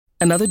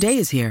Another day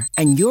is here,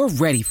 and you're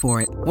ready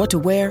for it. What to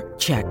wear?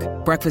 Check.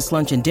 Breakfast,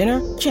 lunch, and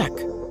dinner? Check.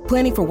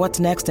 Planning for what's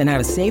next and how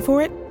to save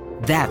for it?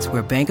 That's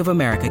where Bank of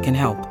America can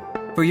help.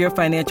 For your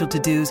financial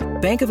to-dos,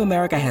 Bank of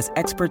America has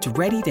experts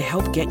ready to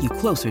help get you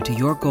closer to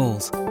your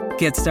goals.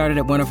 Get started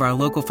at one of our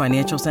local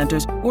financial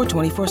centers or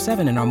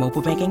 24/7 in our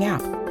mobile banking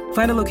app.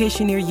 Find a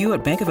location near you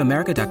at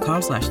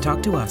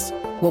bankofamerica.com/talktous.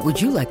 What would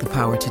you like the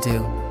power to do?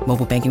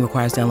 Mobile banking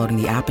requires downloading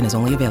the app and is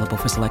only available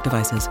for select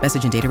devices.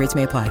 Message and data rates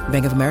may apply.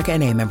 Bank of America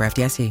N.A., member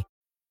FDIC.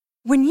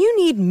 When you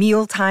need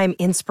mealtime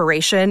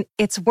inspiration,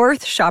 it's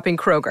worth shopping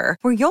Kroger,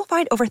 where you'll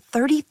find over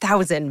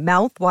 30,000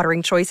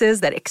 mouth-watering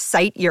choices that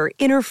excite your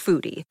inner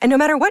foodie. And no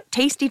matter what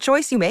tasty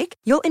choice you make,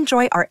 you'll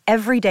enjoy our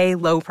everyday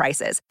low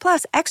prices,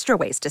 plus extra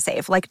ways to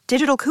save, like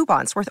digital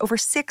coupons worth over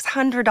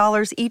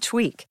 $600 each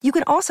week. You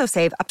can also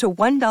save up to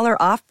 $1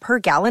 off per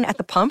gallon at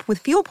the pump with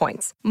fuel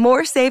points.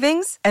 More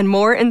savings and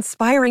more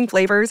inspiring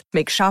flavors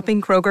make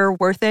shopping Kroger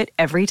worth it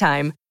every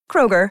time.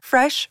 Kroger,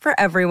 fresh for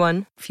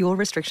everyone. Fuel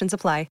restrictions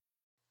apply.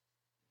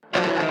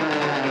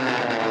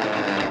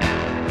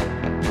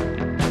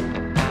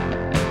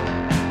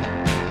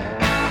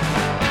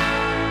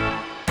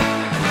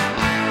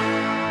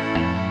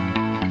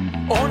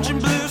 Orange and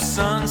blue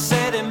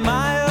sunset and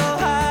mile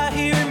high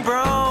here in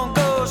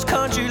Broncos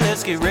country.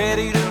 Let's get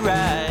ready to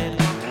ride.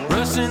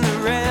 Russ and the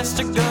rest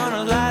are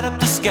gonna light up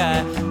the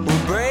sky.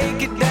 We'll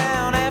break it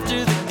down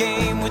after the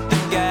game with the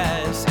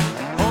guys.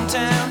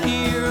 Hometown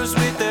heroes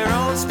with their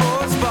own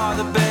sports bar.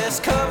 The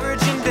best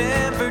coverage in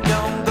Denver.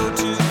 Don't go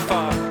too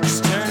far.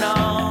 Just turn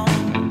on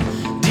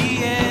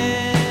DNVR.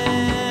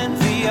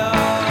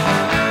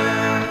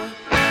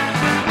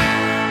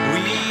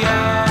 We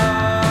are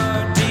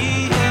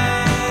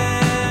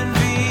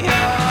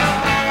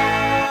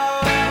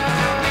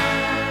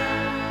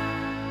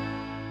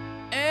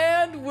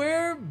And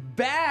we're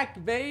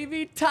back,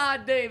 baby.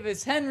 Todd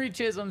Davis, Henry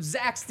Chisholm,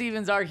 Zach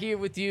Stevens are here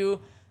with you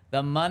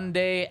the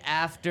Monday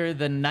after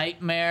the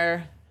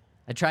nightmare.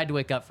 I tried to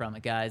wake up from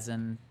it, guys,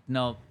 and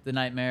no, the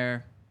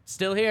nightmare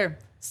still here.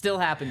 Still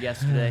happened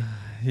yesterday.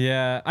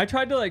 Yeah, I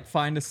tried to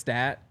find a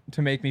stat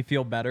to make me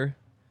feel better.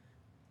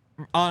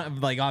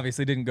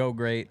 Obviously didn't go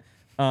great.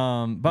 But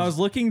I was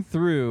looking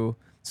through.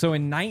 So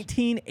in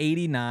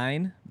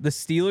 1989, the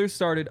Steelers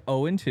started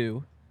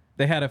 0-2.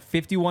 They had a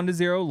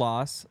 51-0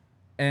 loss,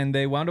 and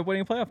they wound up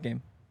winning a playoff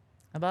game.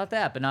 How about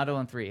that? But not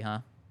 0-3,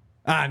 huh?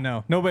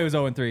 No. Nobody was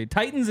 0-3.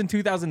 Titans in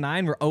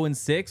 2009 were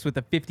 0-6 with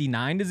a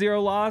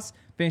 59-0 loss.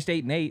 Finished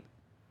 8-8.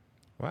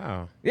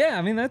 Wow. Yeah,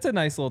 I mean, that's a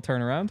nice little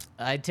turnaround.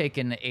 I'd take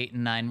an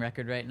 8-9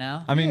 record right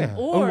now. I mean, Yeah.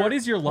 Or what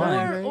is your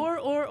line?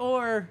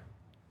 Or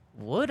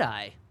would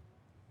I?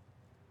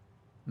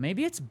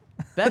 Maybe it's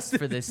best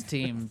for this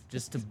team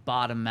just to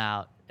bottom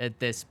out at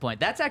this point.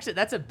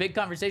 That's a big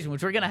conversation,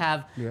 which we're gonna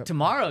have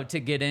tomorrow to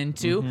get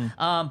into.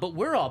 But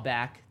we're all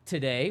back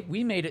today.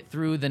 We made it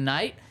through the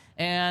night,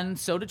 and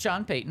so did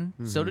Sean Payton,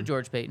 so did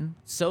George Payton,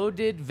 so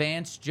did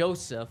Vance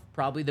Joseph,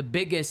 probably the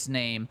biggest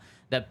name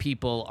that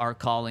people are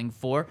calling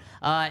for.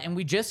 And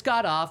we just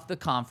got off the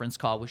conference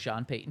call with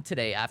Sean Payton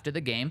today after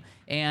the game,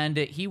 and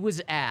he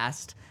was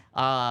asked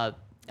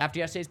after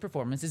yesterday's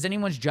performance, is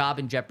anyone's job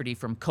in jeopardy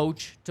from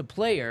coach to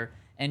player?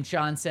 And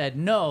Sean said,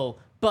 no,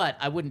 but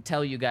I wouldn't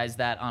tell you guys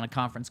that on a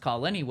conference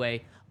call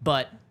anyway,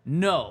 but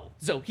no.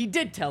 So he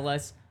did tell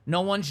us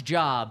no one's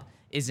job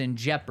is in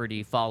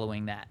jeopardy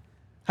following that.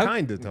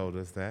 Kinda told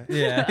us that.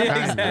 Yeah,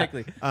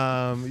 exactly.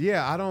 I'm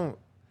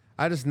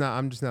just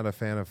not a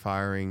fan of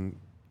firing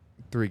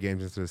 3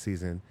 games into the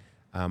season.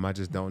 I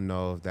just don't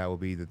know if that will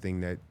be the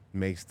thing that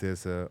makes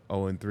this a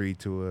 0-3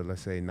 to a,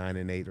 let's say,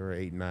 9-8 or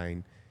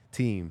 8-9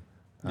 team.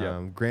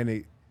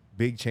 Granted,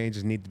 big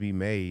changes need to be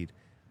made.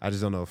 I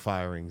just don't know if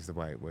firing is the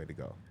right way to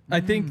go. I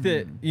think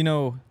that,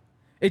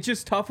 it's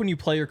just tough when you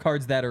play your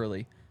cards that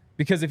early.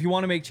 Because if you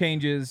want to make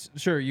changes,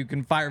 sure, you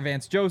can fire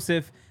Vance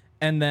Joseph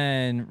and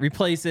then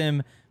replace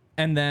him.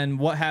 And then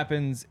what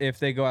happens if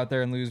they go out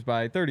there and lose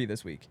by 30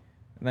 this week?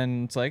 And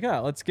then it's like,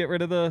 let's get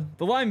rid of the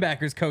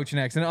linebackers coach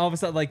next. And all of a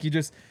sudden,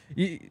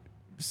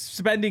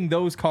 spending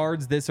those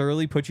cards this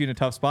early puts you in a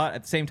tough spot.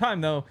 At the same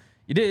time, though,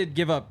 you did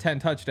give up 10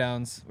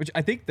 touchdowns, which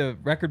I think the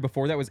record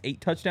before that was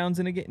 8 touchdowns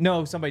in a game.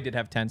 No, somebody did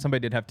have 10.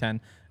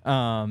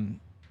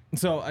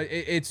 So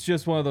it's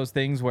just one of those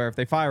things where if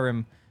they fire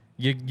him,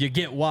 you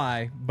get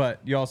why,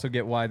 but you also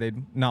get why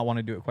they'd not want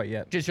to do it quite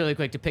yet. Just really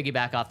quick to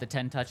piggyback off the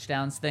 10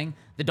 touchdowns thing.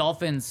 The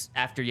Dolphins,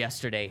 after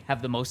yesterday,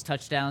 have the most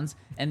touchdowns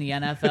in the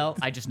NFL.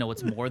 I just know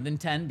it's more than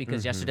 10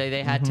 because yesterday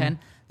they had 10.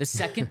 The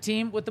second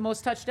team with the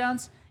most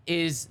touchdowns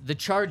is the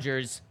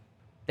Chargers.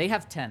 They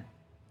have 10.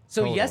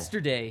 So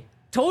yesterday,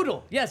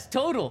 total.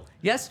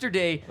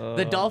 Yesterday,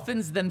 the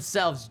Dolphins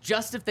themselves,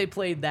 just if they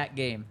played that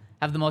game,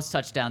 have the most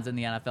touchdowns in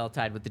the NFL,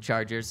 tied with the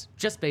Chargers,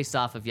 just based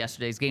off of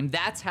yesterday's game.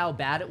 That's how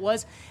bad it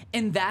was.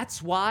 And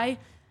that's why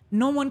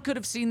no one could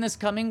have seen this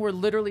coming. We're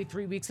literally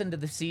 3 weeks into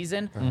the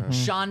season.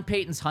 Sean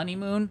Payton's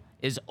honeymoon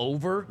is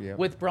over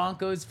with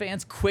Broncos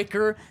fans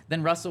quicker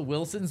than Russell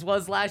Wilson's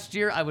was last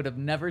year. I would have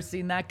never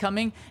seen that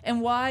coming.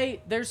 And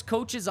why there's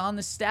coaches on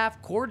the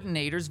staff,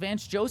 coordinators,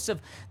 Vance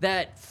Joseph,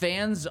 that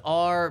fans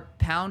are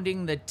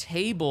pounding the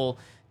table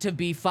to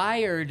be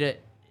fired.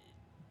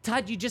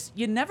 Todd,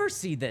 you never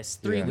see this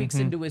 3 weeks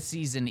into a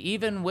season,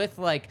 even with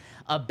like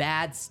a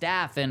bad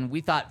staff. And we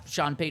thought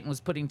Sean Payton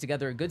was putting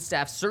together a good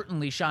staff.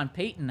 Certainly, Sean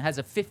Payton has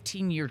a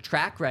 15-year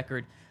track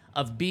record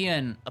of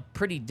being a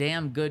pretty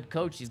damn good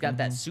coach. He's got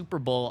that Super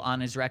Bowl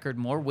on his record,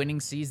 more winning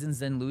seasons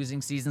than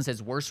losing seasons.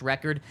 His worst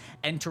record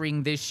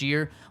entering this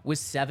year was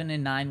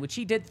 7-9, which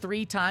he did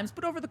 3 times,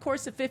 but over the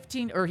course of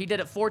 15, or he did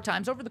it 4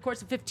 times over the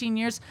course of 15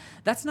 years.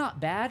 That's not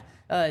bad.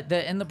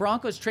 And the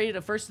Broncos traded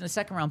a first and a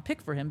second round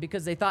pick for him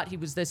because they thought he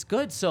was this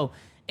good. So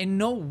in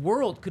no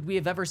world could we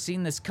have ever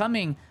seen this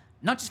coming.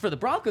 Not just for the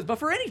Broncos, but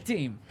for any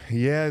team.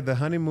 Yeah, the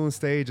honeymoon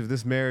stage of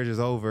this marriage is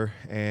over,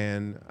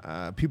 and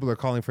people are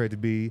calling for it to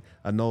be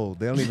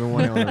annulled. They don't even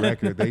want it on the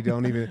record. They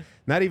don't even,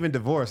 not even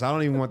divorce. I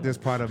don't even want this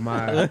part of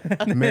my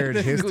marriage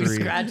history.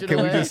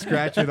 Can we just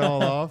scratch it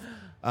all off?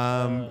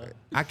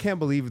 I can't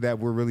believe that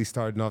we're really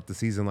starting off the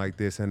season like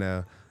this and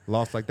a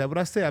loss like that.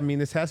 But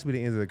this has to be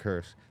the end of the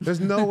curse. There's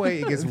no way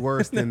it gets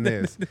worse than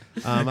this.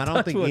 I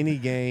don't think any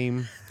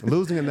game,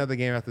 losing another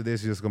game after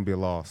this is just going to be a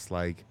loss.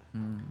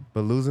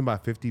 But losing by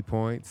 50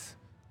 points,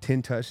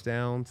 10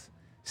 touchdowns,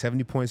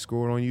 70 points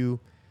scored on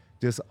you,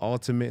 just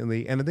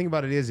ultimately. And the thing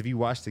about it is, if you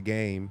watch the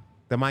game,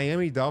 the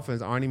Miami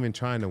Dolphins aren't even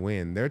trying to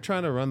win. They're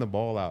trying to run the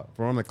ball out.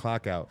 We're on the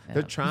clock out. Yeah.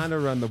 They're trying to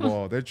run the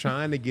ball. They're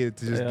trying to give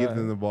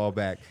them the ball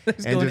back. And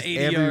just every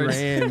yards.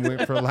 Ran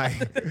went for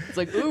it's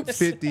like, oops,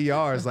 50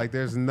 yards.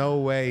 There's no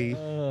way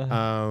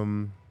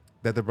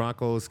that the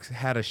Broncos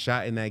had a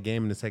shot in that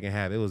game in the second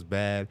half. It was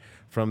bad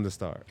from the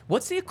start.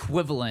 What's the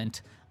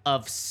equivalent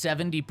of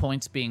 70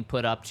 points being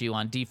put up to you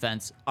on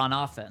defense, on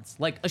offense?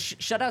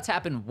 Shutouts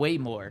happen way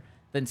more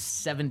than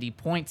 70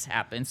 points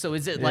happen. So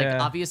is it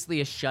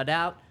obviously a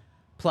shutout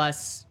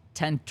plus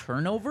 10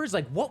 turnovers?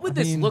 What would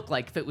this look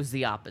like if it was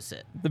the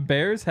opposite? The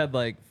Bears had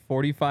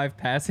 45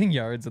 passing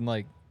yards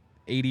and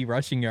 80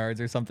 rushing yards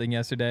or something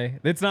yesterday.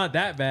 It's not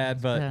that bad,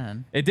 but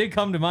it did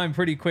come to mind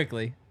pretty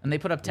quickly. And they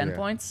put up 10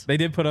 points? They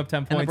did put up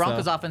 10 points. And the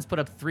Broncos offense put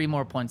up 3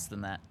 more points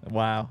than that.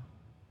 Wow.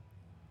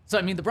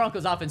 So, the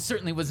Broncos offense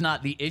certainly was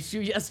not the issue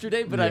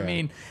yesterday, but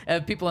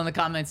people in the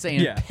comments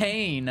saying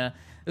pain.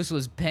 This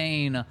was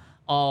pain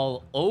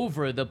all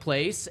over the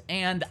place.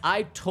 And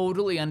I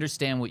totally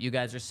understand what you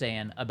guys are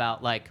saying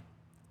about,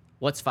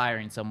 what's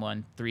firing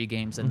someone 3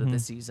 games into the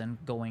season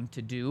going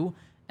to do.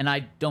 And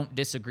I don't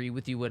disagree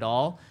with you at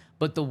all.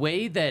 But the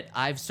way that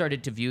I've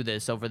started to view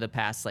this over the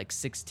past,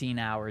 16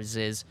 hours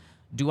is,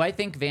 do I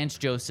think Vance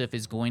Joseph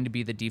is going to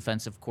be the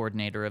defensive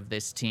coordinator of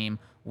this team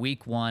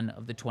week 1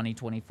 of the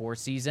 2024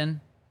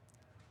 season?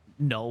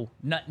 No,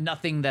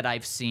 nothing that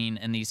I've seen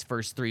in these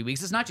first 3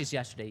 weeks. It's not just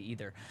yesterday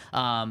either.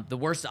 The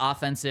worst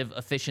offensive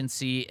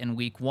efficiency in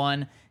week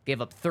 1, gave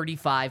up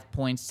 35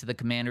 points to the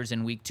Commanders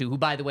in week 2, who,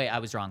 by the way, I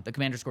was wrong. The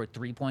Commanders scored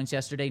 3 points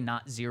yesterday,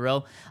 not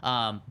 0,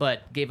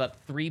 but gave up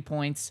 3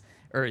 points.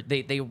 Or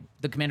the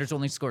Commanders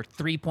only scored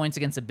 3 points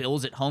against the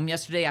Bills at home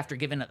yesterday after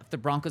the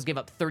Broncos gave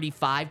up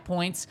 35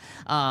 points.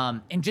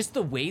 And just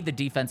the way the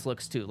defense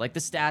looks too. The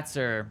stats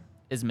are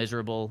as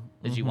miserable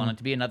as you want it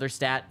to be. Another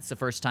stat, it's the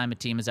first time a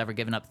team has ever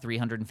given up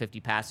 350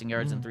 passing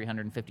yards and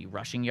 350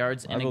 rushing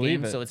yards in a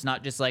game. So it's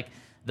not just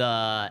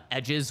the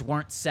edges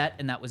weren't set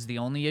and that was the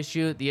only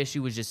issue. The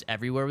issue was just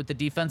everywhere with the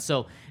defense.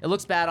 So it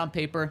looks bad on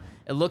paper.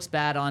 It looks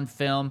bad on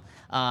film.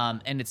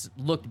 And it's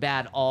looked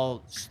bad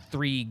all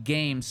 3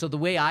 games. So the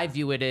way I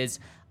view it is,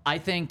 I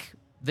think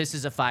this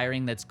is a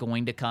firing that's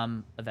going to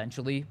come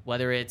eventually,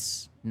 whether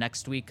it's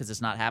next week because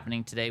it's not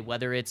happening today,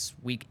 whether it's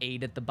week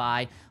 8 at the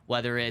bye,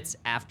 whether it's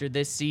after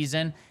this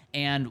season.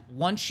 And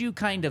once you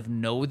kind of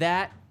know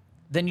that,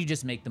 then you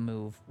just make the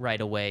move right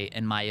away,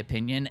 in my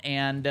opinion.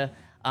 And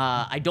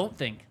I don't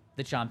think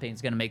that Sean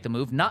Payton's going to make the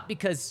move, not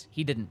because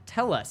he didn't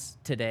tell us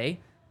today,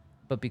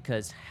 but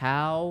because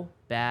how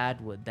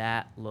bad would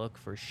that look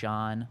for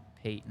Sean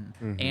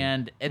Payton?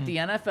 And at the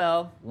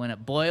NFL, when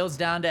it boils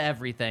down to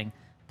everything,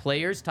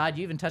 players, Todd,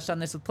 you even touched on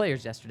this with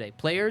players yesterday.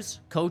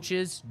 Players,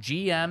 coaches,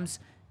 GMs,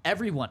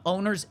 everyone,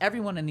 owners,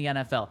 everyone in the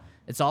NFL.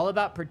 It's all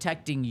about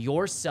protecting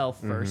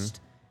yourself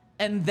first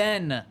and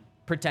then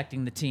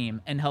protecting the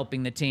team and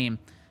helping the team.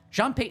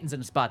 Sean Payton's in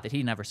a spot that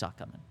he never saw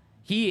coming.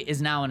 He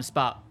is now in a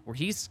spot where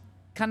he's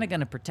kind of going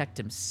to protect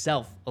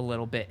himself a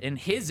little bit in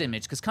his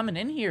image, because coming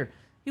in here,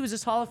 he was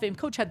this Hall of Fame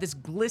coach, had this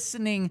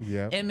glistening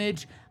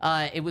image.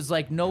 It was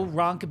like no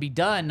wrong could be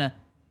done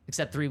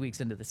except 3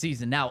 weeks into the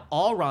season. Now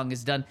all wrong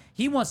is done.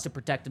 He wants to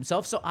protect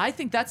himself. So I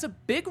think that's a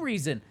big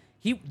reason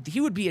he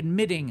would be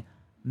admitting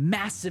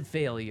massive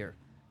failure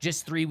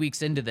just 3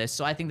 weeks into this.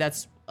 So I think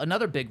that's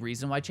another big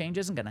reason why change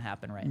isn't going to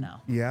happen right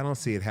now. Yeah, I don't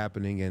see it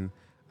happening.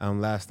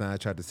 And last night I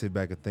tried to sit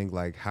back and think,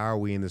 how are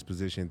we in this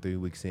position 3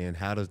 weeks in?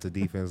 How does the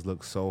defense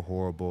look so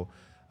horrible?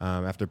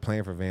 After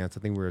playing for Vance, I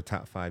think we were a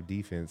top 5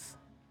 defense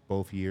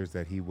both years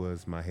that he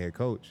was my head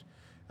coach.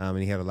 And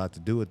he had a lot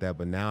to do with that.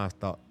 But now I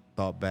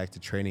thought back to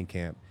training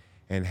camp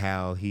and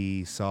how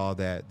he saw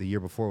that the year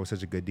before was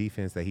such a good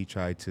defense that he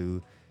tried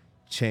to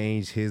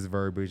change his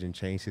verbiage and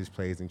change his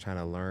plays and trying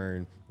to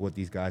learn what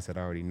these guys had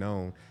already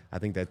known. I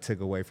think that took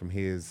away from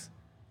his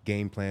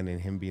game plan and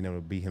him being able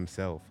to be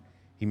himself.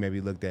 He maybe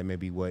looked at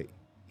maybe what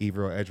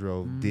Evero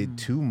Edgerow did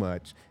too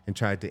much and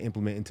tried to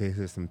implement into his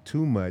system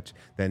too much,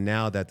 that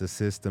now that the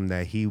system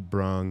that he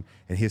brung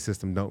and his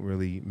system don't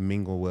really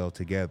mingle well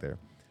together.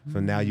 So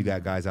now you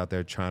got guys out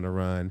there trying to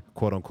run,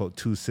 quote unquote,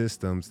 two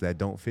systems that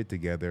don't fit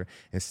together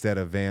instead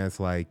of Vance,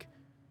 like,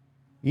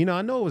 you know,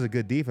 I know it was a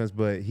good defense,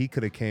 but he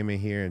could have came in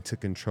here and took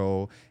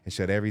control and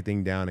shut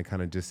everything down and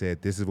kind of just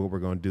said, this is what we're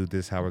going to do.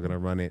 This is how we're going to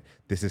run it.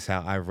 This is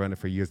how I've run it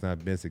for years and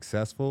I've been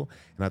successful.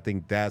 And I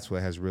think that's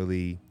what has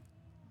really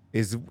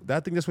I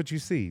think that's what you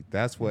see.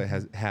 That's what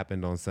has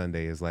happened on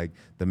Sunday is like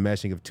the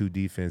meshing of two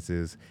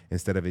defenses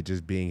instead of it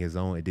just being his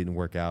own. It didn't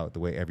work out the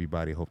way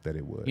everybody hoped that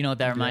it would. You know what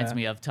that reminds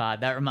me of, Todd?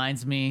 That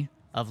reminds me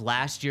of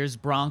last year's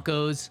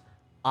Broncos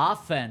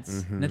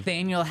offense.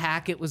 Nathaniel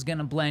Hackett was going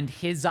to blend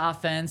his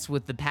offense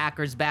with the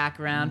Packers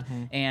background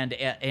and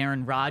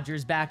Aaron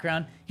Rodgers'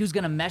 background. He was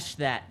going to mesh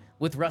that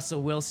with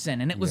Russell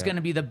Wilson, and it was going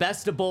to be the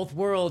best of both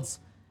worlds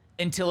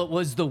until it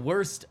was the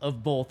worst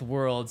of both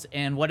worlds.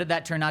 And what did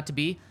that turn out to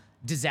be?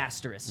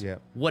 Disastrous. Yep.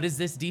 What is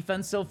this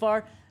defense so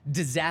far?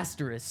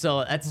 Disastrous.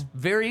 So that's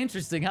very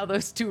interesting how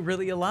those two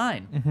really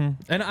align.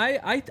 And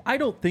I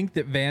don't think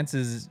that Vance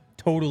is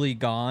totally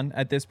gone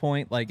at this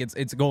point. Like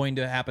it's going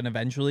to happen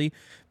eventually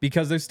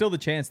because there's still the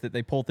chance that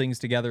they pull things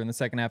together in the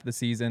second half of the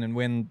season and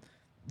win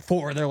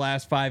 4 of their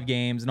last 5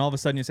 games. And all of a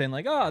sudden you're saying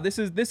like, oh, this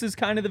is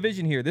kind of the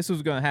vision here. This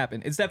was going to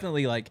happen. It's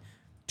definitely like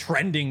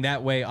trending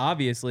that way,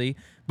 obviously.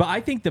 But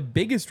I think the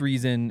biggest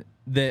reason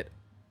that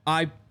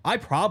I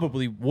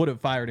probably would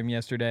have fired him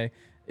yesterday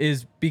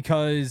is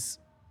because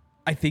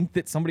I think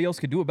that somebody else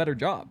could do a better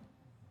job.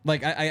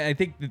 Like, I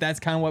think that's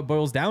kind of what it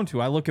boils down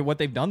to. I look at what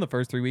they've done the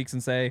first 3 weeks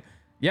and say,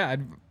 yeah,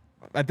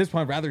 at this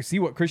point, I'd rather see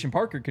what Christian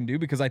Parker can do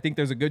because I think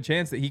there's a good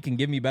chance that he can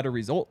give me better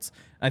results.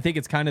 I think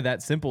it's kind of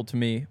that simple to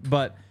me,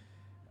 but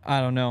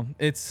I don't know.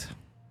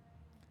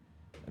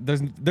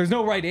 There's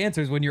no right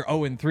answers when you're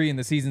 0-3 and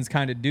the season's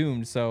kind of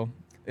doomed, so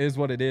it is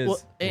what it is.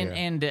 Well,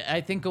 and I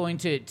think going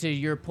to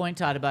your point,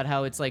 Todd, about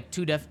how it's like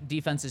two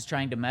defenses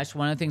trying to mesh,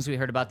 one of the things we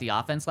heard about the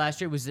offense last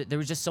year was that there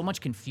was just so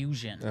much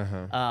confusion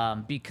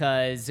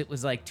because it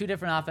was like two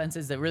different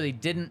offenses that really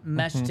didn't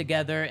mesh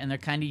together, and they're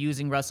kind of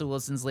using Russell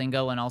Wilson's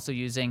lingo and also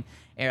using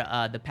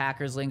the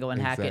Packers lingo and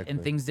Hackett,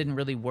 and things didn't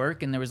really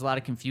work, and there was a lot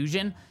of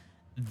confusion.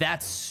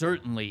 That's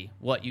certainly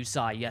what you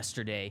saw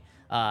yesterday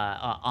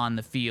on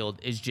the field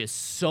is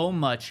just so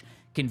much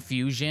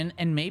confusion,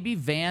 and maybe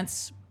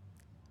Vance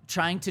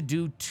trying to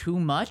do too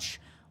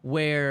much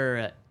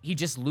where he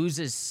just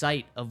loses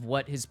sight of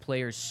what his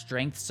players'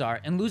 strengths are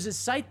and loses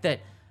sight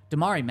that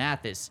Damari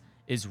Mathis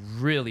is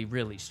really,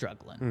 really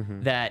struggling.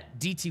 That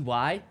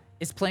DTY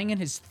is playing in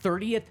his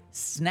 30th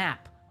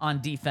snap on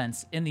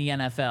defense in the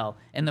NFL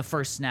in the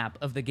first snap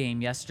of the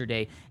game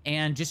yesterday,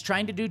 and just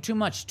trying to do too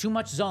much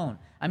zone.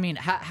 I mean,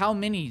 how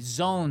many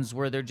zones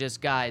were there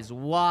just guys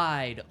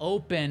wide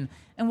open?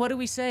 And what do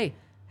we say?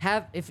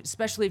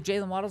 Especially if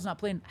Jalen Waddle's not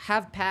playing,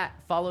 have Pat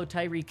follow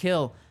Tyreek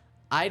Hill.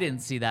 I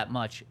didn't see that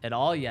much at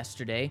all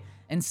yesterday.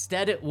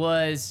 Instead, it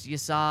was, you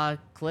saw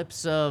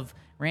clips of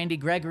Randy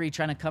Gregory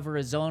trying to cover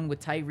a zone with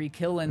Tyreek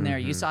Hill in there.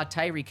 You saw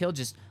Tyreek Hill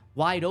just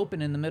wide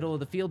open in the middle of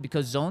the field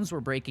because zones were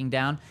breaking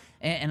down.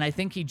 And I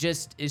think he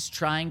just is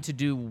trying to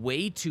do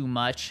way too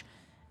much.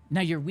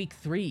 Now you're week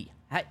 3.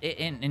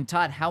 And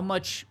Todd, how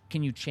much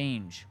can you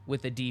change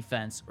with a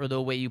defense or the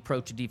way you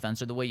approach a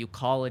defense or the way you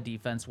call a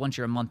defense once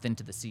you're a month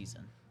into the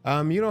season?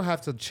 You don't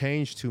have to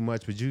change too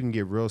much, but you can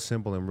get real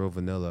simple and real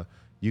vanilla.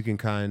 You can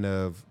kind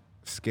of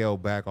scale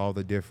back all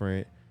the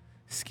different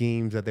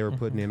schemes that they were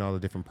putting in, all the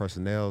different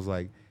personnels.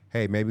 Like,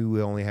 hey, maybe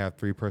we only have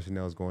 3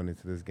 personnels going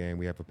into this game.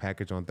 We have a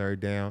package on 3rd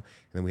down, and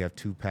then we have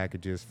 2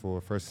 packages for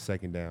 1st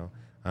and 2nd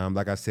down.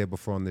 Like I said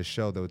before on this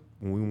show, that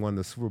when we won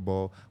the Super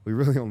Bowl, we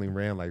really only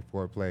ran like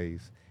 4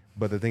 plays.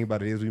 But the thing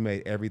about it is we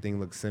made everything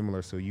look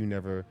similar, so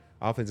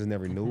offenses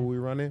never knew what we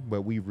were running,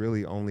 but we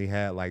really only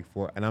had like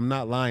 4. And I'm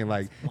not lying,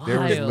 like there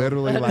was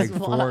literally like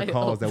 4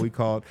 calls that we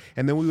called,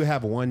 and then we would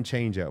have 1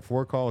 change-up,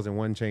 4 calls and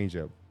 1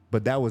 change-up.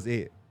 But that was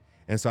it.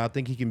 And so I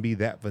think he can be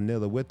that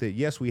vanilla with it.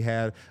 Yes, we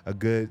had a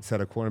good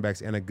set of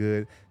cornerbacks and a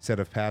good set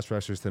of pass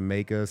rushers to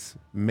make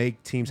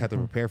teams have to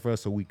prepare for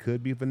us so we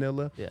could be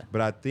vanilla. Yeah.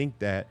 But I think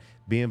that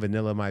being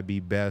vanilla might be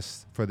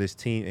best for this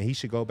team, and he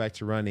should go back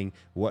to running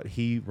what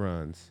he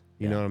runs.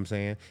 You know what I'm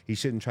saying? He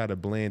shouldn't try to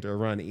blend or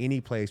run any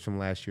plays from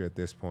last year at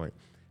this point.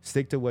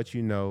 Stick to what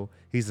you know.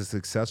 He's a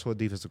successful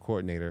defensive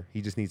coordinator.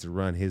 He just needs to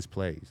run his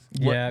plays.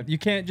 Yeah, you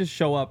can't just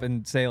show up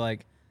and say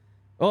like,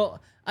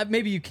 well,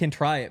 maybe you can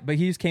try it, but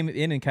he just came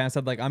in and kind of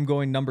said like, I'm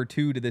going number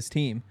 2 to this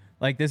team.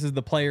 Like, this is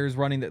the players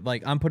running that,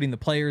 like, I'm putting the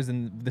players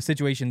in the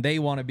situation they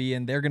want to be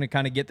in. They're going to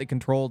kind of get the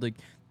control to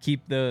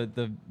keep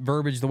the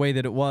verbiage the way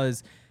that it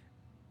was.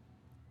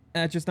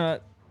 And that's just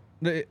not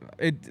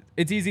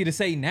It's easy to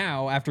say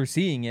now after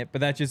seeing it,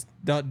 but that just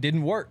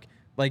didn't work.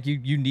 Like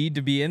you need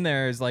to be in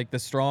there as like the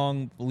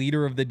strong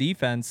leader of the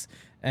defense,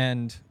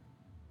 and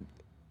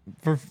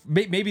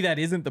maybe that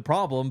isn't the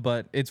problem,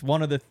 but it's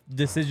one of the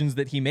decisions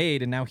that he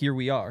made, and now here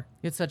we are.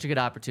 It's such a good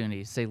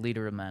opportunity to say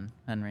leader of men,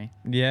 Henry.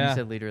 Yeah. You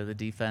said leader of the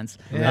defense.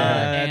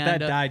 That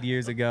died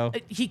years ago.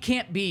 He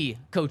can't be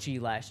Coach E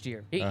last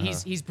year.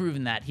 He's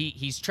proven that.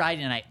 He's tried,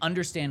 and I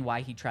understand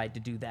why he tried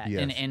to do that.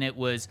 Yes. And it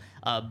was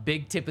a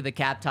big tip of the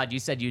cap, Todd. You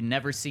said you'd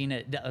never seen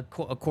a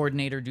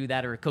coordinator do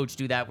that or a coach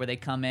do that, where they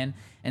come in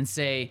and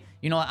say,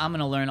 you know what, I'm going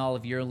to learn all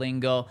of your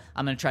lingo.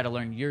 I'm going to try to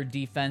learn your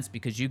defense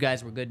because you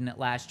guys were good in it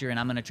last year, and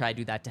I'm going to try to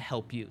do that to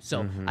help you.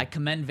 So I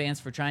commend Vance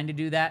for trying to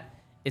do that.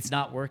 It's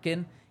not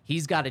working.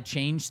 He's got to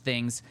change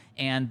things,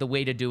 and the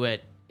way to do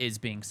it is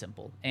being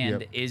simple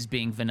and is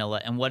being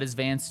vanilla. And what does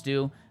Vance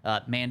do?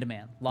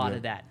 Man-to-man. A lot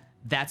of that.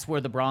 That's where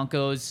the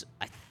Broncos,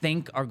 I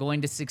think, are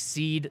going to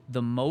succeed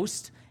the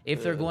most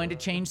if they're going to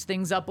change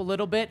things up a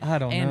little bit. I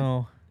don't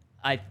know.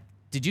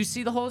 Did you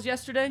see the holes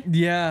yesterday?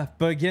 Yeah,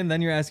 but again,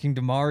 then you're asking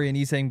Damari and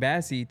Isang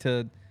Bassi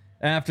to...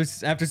 After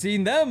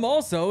seeing them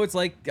also, it's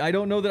like I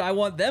don't know that I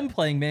want them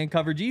playing man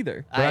coverage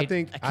either. But I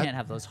think I can't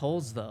have those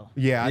holes though.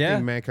 Yeah, I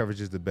think man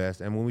coverage is the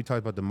best. And when we talked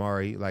about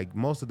Damari, like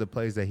most of the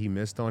plays that he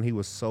missed on, he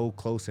was so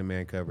close in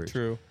man coverage.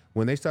 True.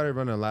 When they started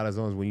running a lot of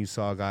zones, when you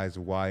saw guys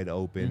wide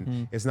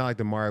open, it's not like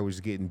Damari was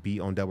getting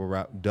beat on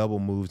double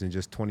moves and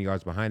just 20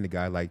 yards behind the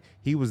guy. Like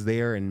he was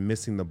there and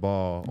missing the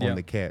ball on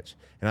the catch.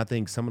 And I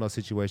think some of those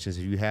situations,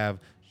 if you have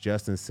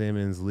Justin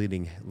Simmons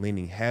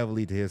leaning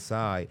heavily to his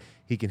side,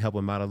 he can help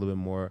him out a little bit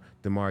more.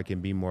 Damari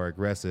can be more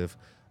aggressive.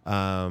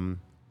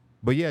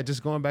 But yeah,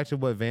 just going back to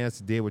what Vance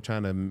did with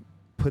trying to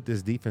put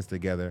this defense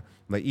together,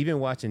 like even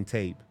watching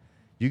tape,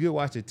 you could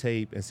watch the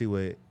tape and see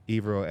what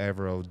Edro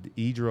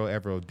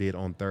Evero did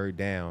on third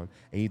down,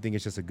 and you think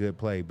it's just a good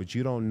play, but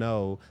you don't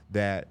know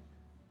that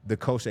the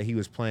coach that he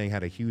was playing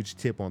had a huge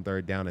tip on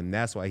third down, and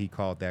that's why he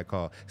called that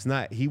call.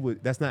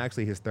 That's not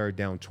actually his third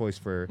down choice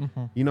for,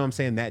 you know what I'm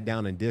saying, that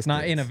down and distance.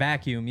 Not in a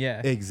vacuum,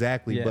 yeah.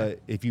 Exactly, Yeah.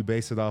 but if you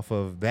base it off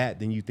of that,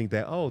 then you think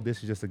that, oh,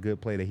 this is just a good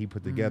play that he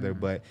put together.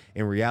 But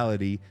in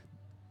reality,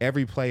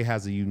 every play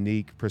has a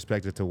unique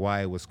perspective to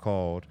why it was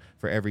called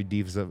for every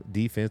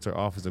defense or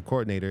offensive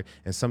coordinator.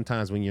 And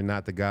sometimes when you're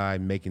not the guy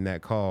making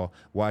that call,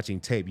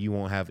 watching tape, you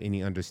won't have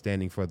any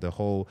understanding for the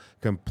whole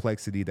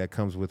complexity that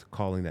comes with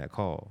calling that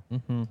call.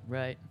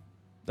 Right.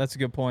 That's a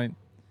good point.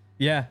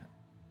 Yeah.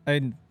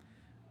 And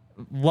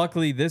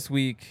luckily this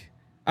week,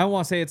 I don't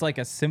want to say it's like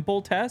a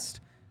simple test,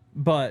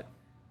 but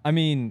I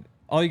mean,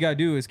 all you got to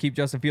do is keep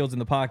Justin Fields in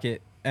the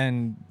pocket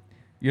and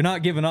you're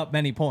not giving up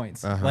many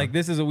points. Like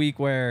this is a week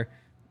where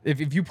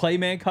if you play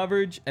man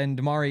coverage and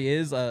Damari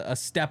is a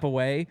step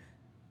away,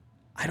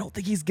 I don't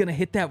think he's going to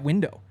hit that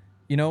window.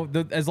 You know,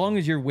 as long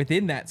as you're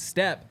within that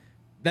step,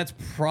 that's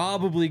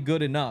probably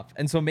good enough.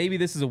 And so maybe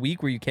this is a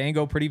week where you can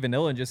go pretty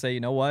vanilla and just say, you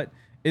know what,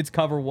 it's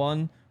cover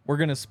one. We're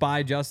going to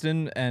spy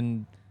Justin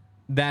and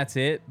that's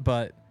it.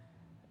 But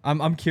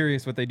I'm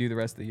curious what they do the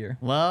rest of the year.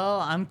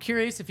 Well, I'm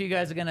curious if you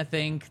guys are going to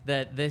think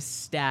that this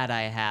stat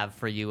I have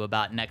for you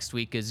about next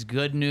week is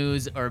good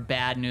news or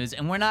bad news.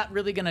 And we're not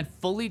really going to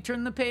fully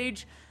turn the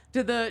page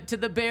to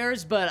the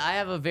Bears, but I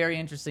have a very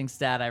interesting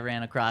stat I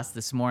ran across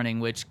this morning,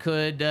 which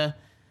could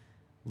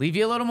leave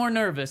you a little more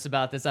nervous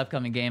about this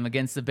upcoming game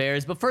against the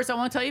Bears. But first, I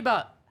want to tell you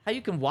about how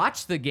you can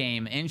watch the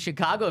game in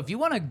Chicago. If you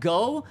want to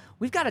go,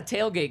 we've got a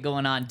tailgate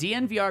going on.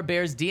 DNVR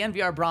Bears,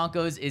 DNVR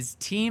Broncos is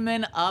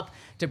teaming up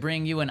to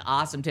bring you an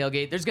awesome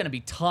tailgate. There's going to be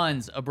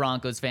tons of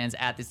Broncos fans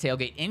at this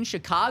tailgate in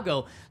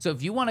Chicago. So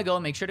if you want to go,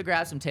 make sure to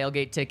grab some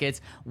tailgate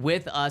tickets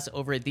with us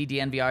over at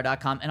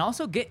thednvr.com and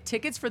also get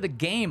tickets for the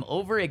game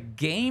over at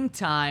Game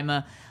Time.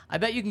 I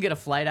bet you can get a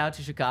flight out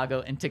to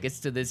Chicago and tickets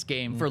to this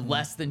game for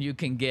less than you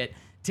can get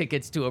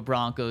tickets to a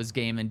Broncos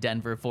game in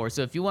Denver for.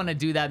 So if you want to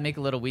do that, make a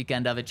little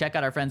weekend of it, check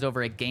out our friends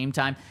over at Game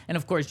Time. And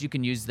of course, you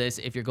can use this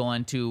if you're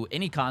going to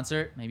any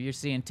concert. Maybe you're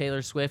seeing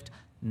Taylor Swift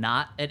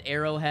not at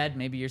Arrowhead.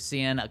 Maybe you're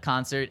seeing a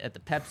concert at the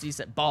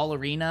Pepsi Ball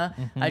Arena,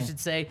 I should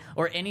say,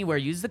 or anywhere.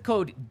 Use the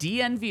code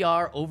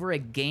DNVR over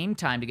at Game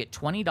Time to get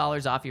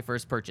 $20 off your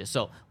first purchase.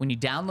 So when you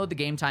download the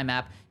Game Time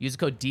app, use the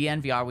code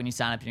DNVR when you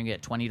sign up, you're going to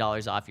get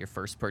 $20 off your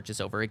first purchase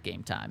over at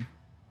Game Time.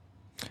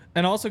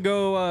 And also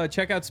go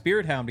check out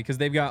Spirit Hound because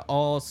they've got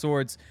all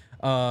sorts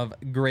of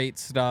great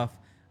stuff.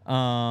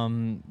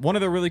 One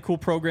of the really cool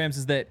programs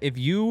is that if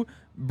you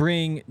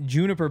bring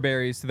juniper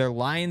berries to their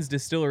Lions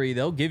distillery,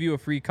 they'll give you a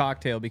free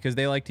cocktail because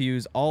they like to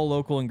use all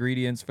local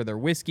ingredients for their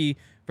whiskey,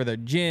 for their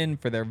gin,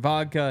 for their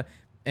vodka.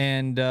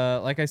 And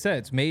like I said,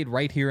 it's made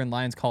right here in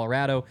Lyons,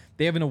 Colorado.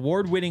 They have an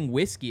award-winning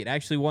whiskey. It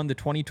actually won the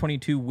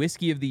 2022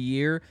 Whiskey of the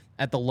Year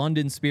at the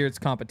London Spirits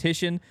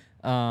Competition.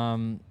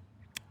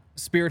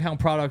 Spirit Hound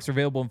products are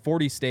available in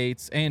 40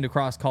 states and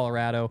across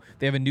Colorado.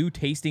 They have a new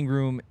tasting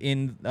room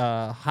in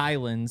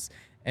Highlands,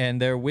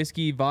 And their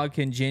whiskey,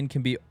 vodka, and gin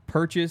can be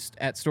purchased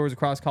at stores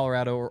across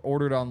Colorado or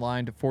ordered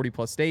online to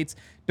 40+ states.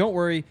 Don't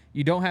worry,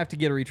 you don't have to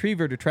get a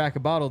retriever to track a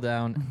bottle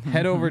down.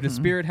 Head over to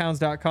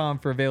spirithounds.com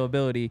for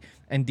availability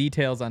and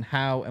details on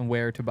how and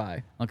where to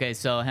buy. Okay,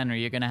 so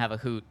Henry, you're going to have a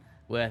hoot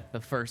with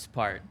the first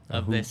part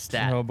of this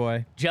stat. Oh,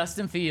 boy.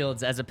 Justin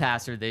Fields as a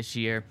passer this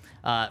year,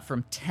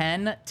 from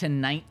 10 to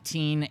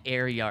 19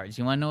 air yards.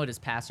 You want to know what his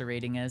passer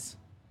rating is?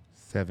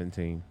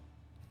 17.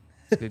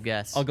 Good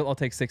guess. I'll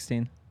take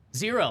 16.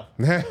 0.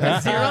 0.0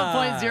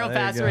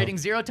 passer go. rating,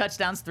 0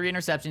 touchdowns, 3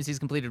 interceptions. He's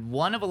completed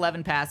 1 of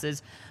 11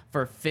 passes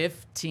for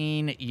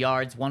 15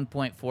 yards,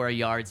 1.4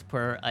 yards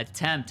per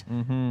attempt.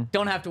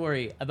 Don't have to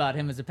worry about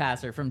him as a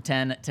passer from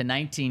 10 to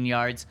 19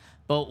 yards.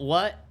 But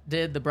what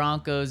did the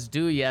Broncos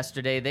do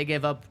yesterday? They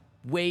gave up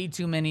way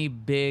too many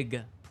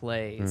big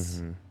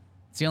plays.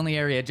 It's the only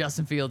area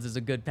Justin Fields is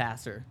a good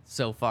passer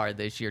so far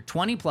this year.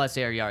 20+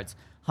 air yards,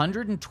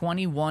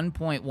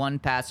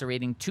 121.1 passer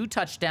rating, 2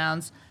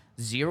 touchdowns,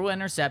 0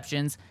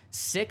 interceptions,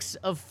 6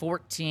 of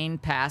 14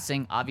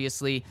 passing.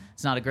 Obviously,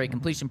 it's not a great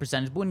completion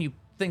percentage, but when you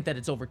think that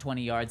it's over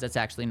 20 yards, that's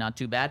actually not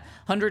too bad.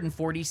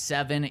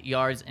 147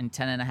 yards and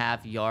 10.5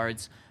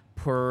 yards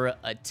per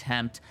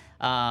attempt.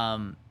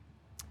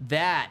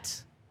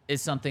 That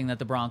is something that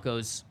the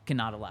Broncos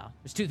cannot allow.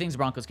 There's 2 things the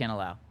Broncos can't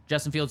allow.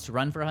 Justin Fields to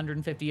run for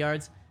 150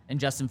 yards and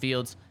Justin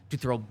Fields to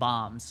throw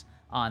bombs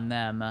on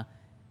them.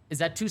 Is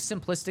that too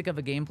simplistic of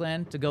a game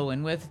plan to go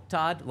in with,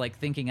 Todd? Like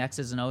thinking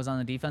X's and O's on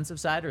the defensive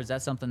side, or is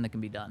that something that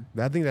can be done?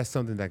 I think that's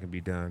something that can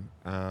be done.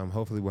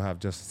 Hopefully we'll have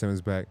Justin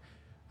Simmons back.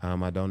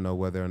 I don't know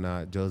whether or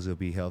not Josie will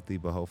be healthy,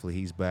 but hopefully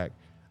he's back.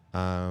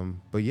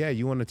 But yeah,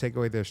 you want to take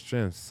away their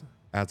strengths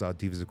as our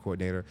defensive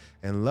coordinator.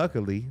 And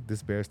luckily,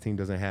 this Bears team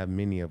doesn't have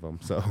many of them.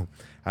 So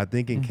I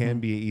think it can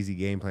be an easy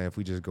game plan if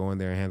we just go in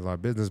there and handle our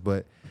business.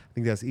 But I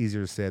think that's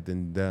easier said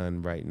than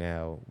done right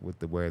now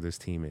with where this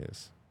team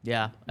is.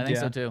 Yeah, I think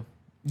so too.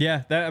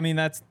 Yeah,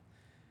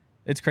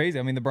 it's crazy.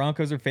 I mean, the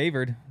Broncos are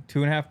favored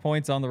 2.5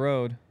 points on the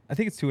road. I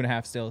think it's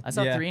 2.5 still. I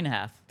saw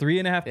 3.5.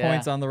 3.5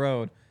 points on the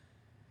road.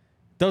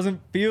 Doesn't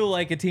feel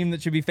like a team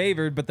that should be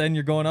favored, but then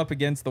you're going up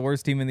against the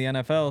worst team in the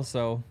NFL.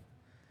 So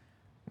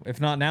if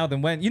not now,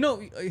 then when?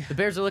 The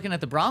Bears are looking at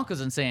the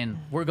Broncos and saying,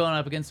 we're going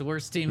up against the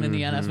worst team in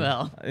the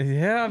NFL.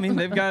 Yeah, I mean,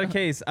 they've got a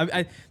case.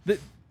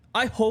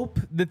 I hope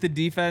that the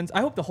defense,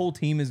 I hope the whole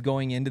team is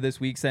going into this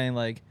week saying,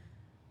 like,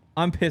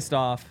 I'm pissed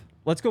off.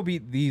 Let's go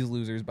beat these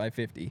losers by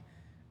 50.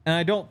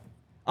 And I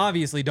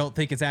obviously don't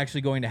think it's actually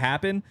going to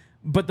happen,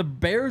 but the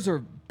Bears are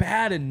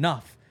bad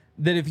enough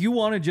that if you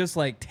want to just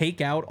like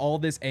take out all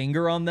this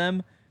anger on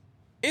them,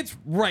 it's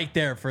right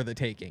there for the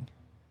taking.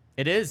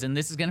 It is, and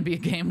this is going to be a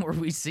game where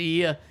we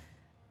see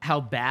how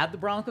bad the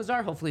Broncos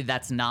are. Hopefully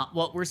that's not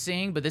what we're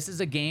seeing, but this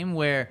is a game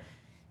where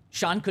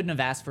Sean couldn't have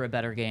asked for a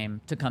better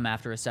game to come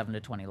after a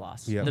 7-20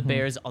 loss. Yep. The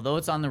Bears, although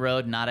it's on the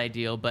road, not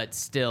ideal, but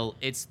still,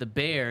 it's the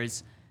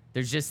Bears.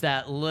 There's just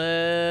that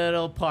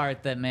little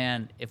part that,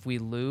 man, if we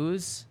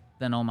lose,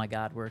 then, oh, my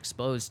God, we're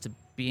exposed to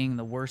being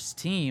the worst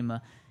team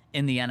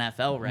in the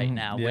NFL right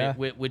now,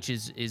 which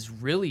is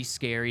really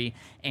scary.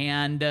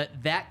 And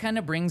that kind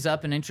of brings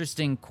up an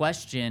interesting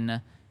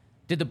question.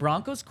 Did the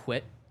Broncos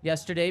quit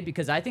yesterday?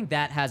 Because I think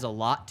that has a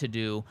lot to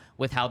do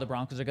with how the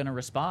Broncos are going to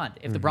respond.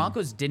 If the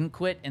Broncos didn't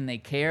quit and they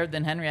cared,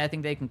 then, Henry, I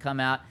think they can come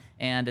out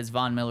and, as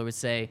Von Miller would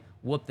say,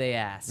 whoop they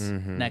ass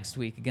next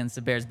week against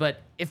the Bears.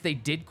 But if they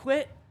did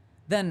quit,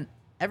 then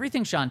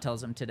everything Sean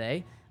tells them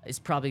today is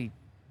probably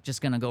just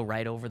going to go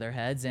right over their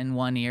heads, in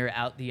one ear,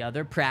 out the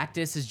other.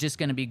 Practice is just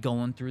going to be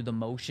going through the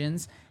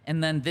motions.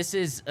 And then this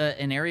is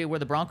an area where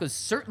the Broncos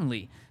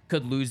certainly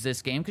could lose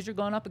this game because you're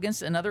going up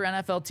against another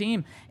NFL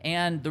team.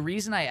 And the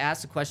reason I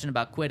asked the question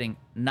about quitting,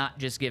 not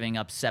just giving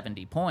up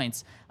 70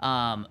 points,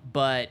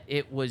 but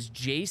it was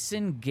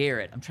Jason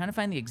Garrett. I'm trying to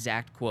find the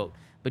exact quote,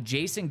 but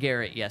Jason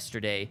Garrett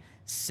yesterday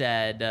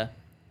said,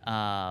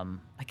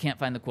 I can't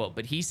find the quote,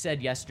 but he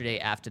said yesterday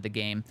after the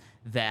game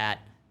that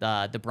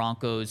the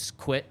Broncos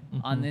quit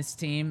on this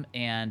team,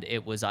 and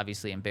it was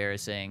obviously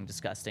embarrassing,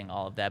 disgusting,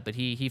 all of that. But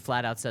he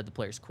flat out said the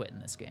players quit in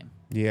this game.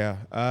 Yeah.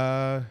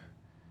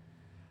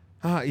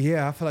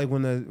 Yeah, I feel like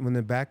when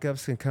the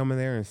backups can come in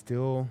there and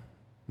still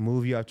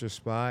move you out your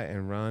spot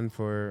and run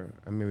for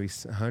maybe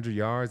 100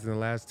 yards in the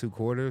last 2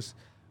 quarters,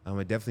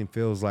 it definitely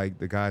feels like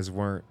the guys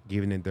weren't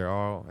giving it their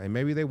all. And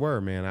maybe they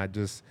were, man. I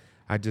just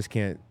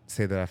can't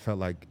say that I felt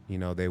like,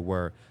 they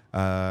were.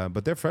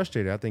 But they're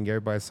frustrated. I think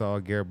everybody saw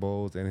Garrett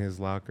Bowles in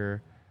his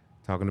locker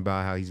talking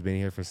about how he's been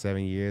here for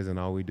 7 years and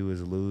all we do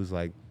is lose.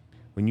 Like,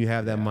 when you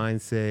have that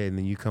mindset and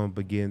then you come up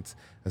against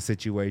a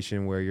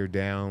situation where you're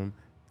down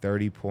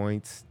 30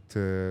 points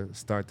to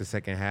start the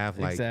second half,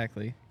 like,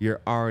 exactly, you're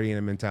already in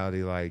a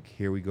mentality like,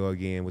 here we go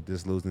again with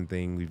this losing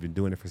thing. We've been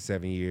doing it for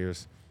 7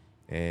 years.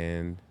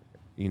 And,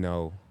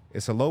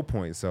 it's a low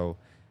point. So,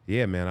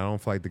 yeah, man, I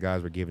don't feel like the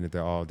guys were giving it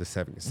their all the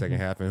second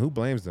half. And who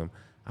blames them?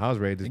 I was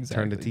ready to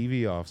turn the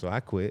TV off, so I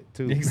quit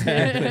too.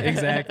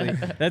 Exactly.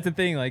 That's the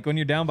thing. Like, when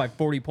you're down by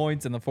 40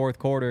 points in the fourth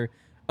quarter,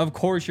 of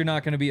course you're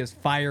not going to be as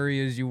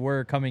fiery as you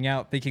were coming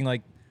out, thinking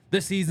like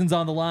the season's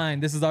on the line.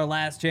 This is our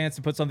last chance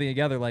to put something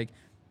together. Like,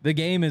 the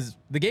game is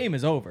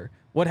over.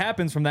 What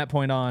happens from that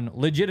point on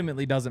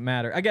legitimately doesn't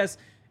matter. I guess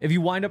if you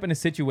wind up in a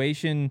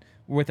situation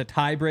with a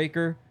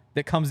tiebreaker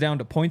that comes down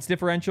to points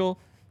differential,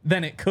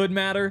 then it could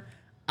matter.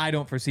 I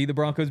don't foresee the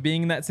Broncos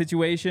being in that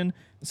situation.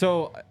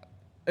 So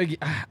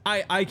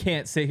I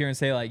can't sit here and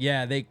say, like,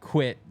 yeah, they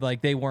quit,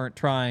 like they weren't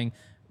trying.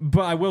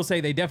 But I will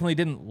say they definitely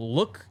didn't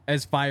look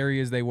as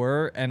fiery as they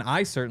were, and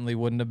I certainly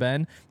wouldn't have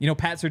been. You know,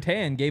 Pat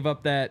Surtain gave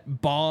up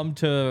that bomb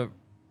to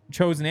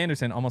Chosen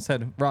Anderson, almost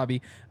said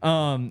Robbie.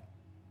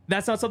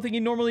 That's not something he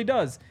normally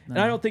does. No.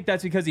 And I don't think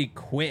that's because he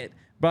quit.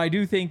 But I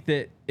do think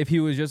that if he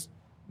was just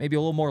maybe a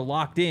little more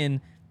locked in,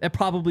 that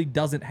probably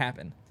doesn't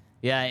happen.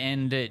 Yeah,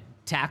 and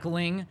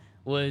tackling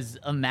was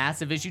a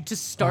massive issue to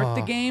start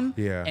the game.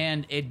 Yeah.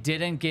 And it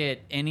didn't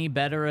get any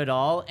better at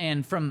all.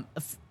 And from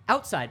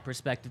outside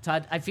perspective,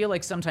 Todd, I feel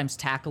like sometimes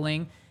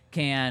tackling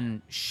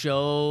can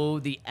show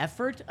the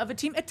effort of a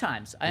team at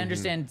times. I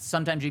understand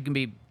sometimes you can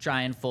be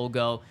trying full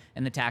go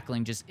and the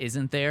tackling just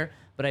isn't there.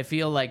 But I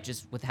feel like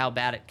just with how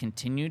bad it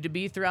continued to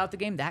be throughout the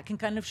game, that can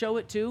kind of show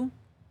it too.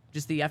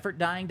 Just the effort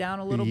dying down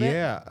a little bit.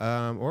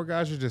 Yeah, or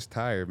guys are just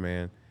tired,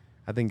 man.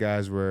 I think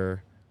guys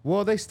were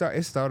it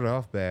started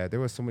off bad. There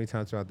was so many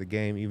times throughout the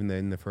game, even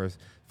in the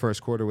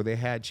first quarter, where they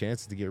had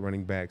chances to get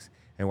running backs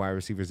and wide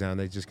receivers down.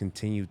 They just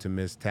continued to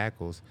miss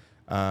tackles.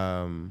 But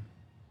I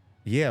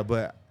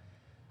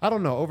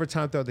don't know. Over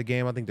time throughout the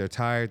game, I think they're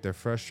tired, they're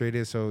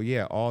frustrated. So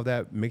yeah, all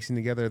that mixing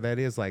together, that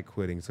is like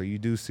quitting. So you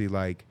do see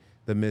like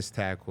the missed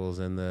tackles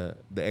and the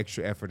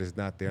extra effort is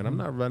not there. And I'm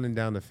not running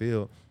down the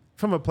field.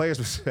 From a player's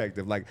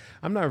perspective, like,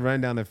 I'm not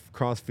running down the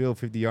cross field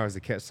 50 yards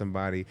to catch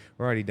somebody.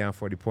 We're already down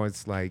 40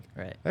 points. Like,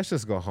 let's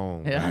just go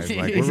home, guys.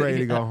 Like, we're ready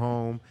to go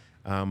home.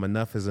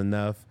 Enough is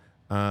enough.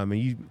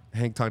 And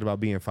Hank talked about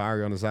being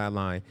fiery on the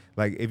sideline.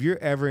 Like, if you're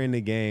ever in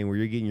the game where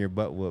you're getting your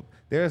butt whooped,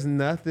 there's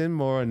nothing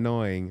more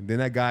annoying than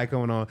that guy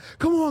coming on,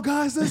 come on,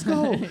 guys, let's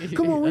go.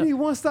 Come on, we need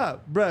one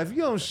stop. Bruh, if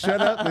you don't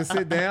shut up and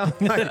sit down,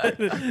 like,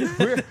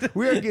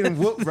 we're getting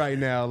whooped right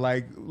now.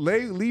 Like,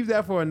 leave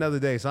that for another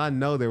day. So I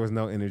know there was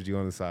no energy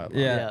on the sideline.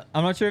 Yeah.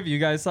 I'm not sure if you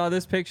guys saw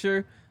this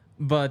picture,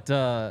 but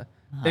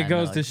it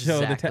goes to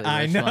show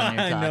I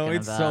know.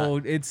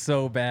 It's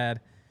so bad.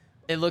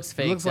 It looks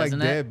fake. It looks like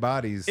dead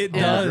bodies. It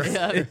does.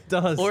 Yeah. It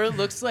does. Or it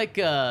looks like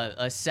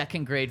a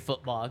second grade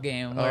football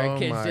game where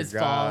kids just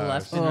fall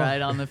left and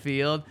right on the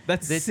field.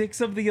 That's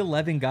 6 of the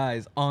 11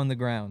 guys on the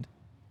ground.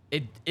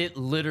 It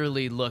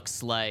literally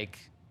looks like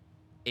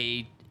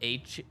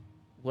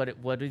what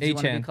did you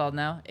want to be called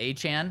now?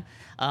 Achan.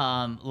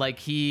 Like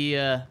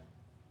he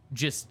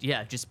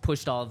just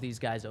pushed all of these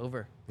guys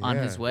over on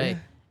his way.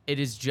 It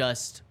is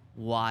just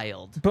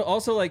wild. But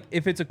also, like,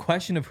 if it's a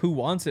question of who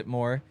wants it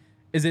more,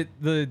 is it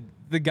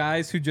the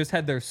guys who just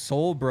had their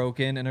soul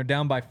broken and are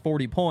down by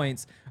 40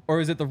 points,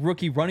 or is it the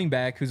rookie running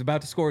back who's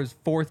about to score his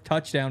 4th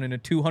touchdown in a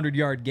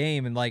 200-yard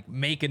game and like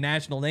make a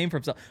national name for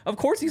himself? Of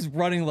course he's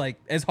running like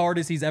as hard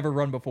as he's ever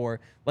run before.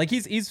 Like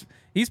he's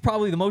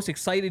probably the most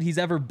excited he's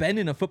ever been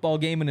in a football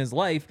game in his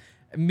life.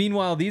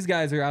 Meanwhile, these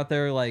guys are out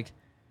there like,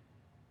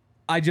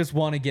 I just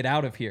want to get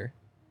out of here.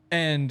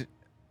 And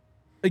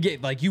again,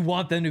 like, you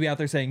want them to be out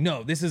there saying,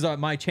 no, this is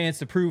my chance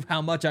to prove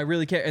how much I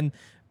really care. And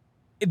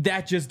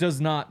that just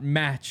does not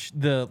match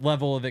the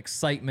level of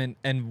excitement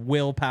and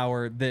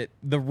willpower that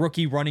the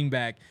rookie running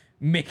back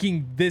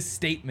making this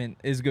statement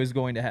is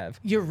going to have.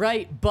 You're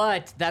right,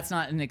 but that's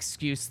not an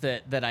excuse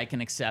that I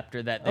can accept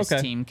or that this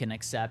team can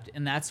accept.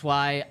 And that's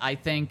why I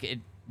think it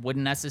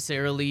wouldn't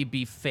necessarily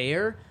be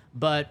fair,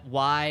 but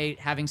why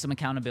having some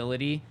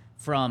accountability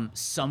from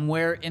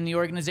somewhere in the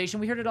organization.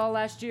 We heard it all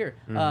last year.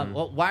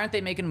 Well, why aren't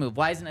they making a move?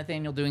 Why isn't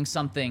Nathaniel doing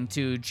something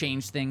to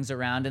change things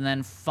around? And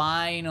then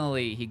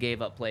finally he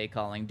gave up play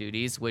calling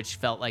duties, which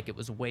felt like it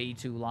was way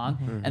too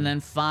long. And then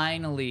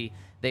finally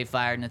they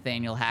fired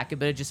Nathaniel Hackett,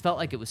 but it just felt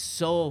like it was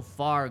so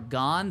far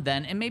gone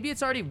then. And maybe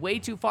it's already way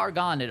too far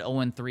gone at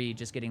 0-3,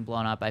 just getting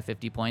blown out by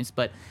 50 points.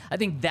 But I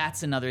think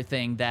that's another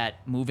thing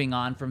that moving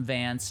on from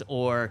Vance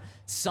or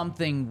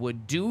something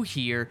would do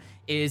here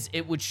is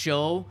it would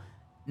show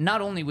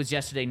not only was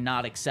yesterday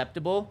not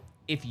acceptable,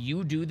 if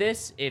you do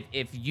this,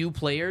 if you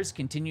players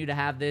continue to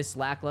have this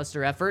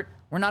lackluster effort,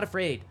 we're not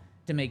afraid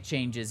to make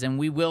changes, and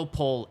we will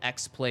pull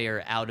X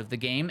player out of the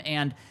game.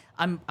 And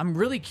I'm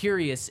really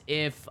curious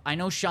if, I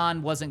know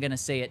Sean wasn't going to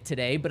say it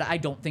today, but I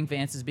don't think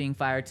Vance is being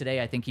fired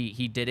today. I think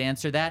he did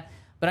answer that.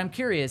 But I'm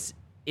curious,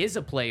 is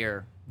a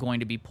player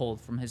going to be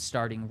pulled from his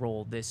starting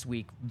role this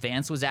week?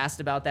 Vance was asked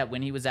about that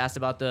when he was asked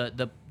about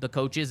the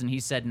coaches, and he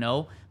said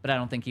no, but I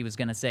don't think he was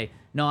going to say,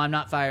 no, I'm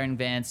not firing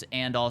Vance,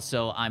 and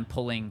also I'm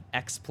pulling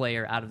X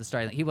player out of the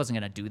starting. He wasn't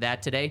going to do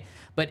that today.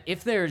 But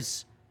if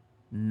there's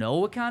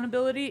no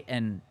accountability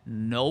and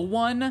no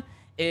one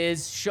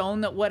is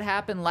shown that what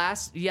happened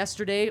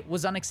yesterday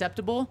was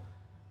unacceptable,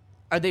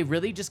 are they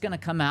really just going to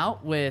come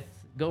out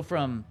go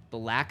from the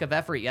lack of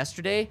effort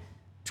yesterday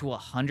to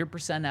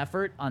 100%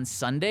 effort on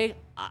Sunday,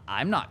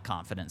 I'm not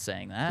confident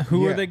saying that.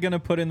 Who are they going to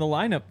put in the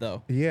lineup,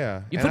 though?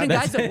 Yeah. You put in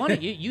guys that want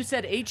it. You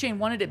said A-Chain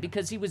wanted it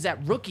because he was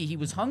that rookie. He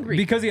was hungry.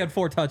 Because he had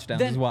 4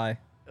 touchdowns is why.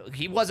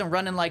 He wasn't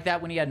running like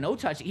that when he had no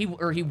touch. He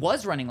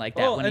was running like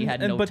that when he had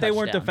no touchdowns. But they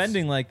weren't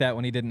defending like that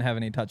when he didn't have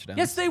any touchdowns.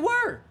 Yes, they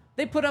were.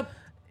 They put up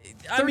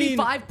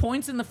 35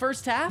 points in the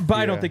first half. But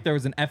I don't think there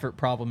was an effort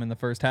problem in the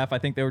first half. I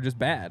think they were just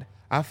bad.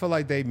 I feel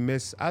like they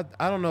miss. I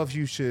don't know if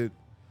you should.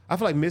 I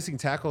feel like missing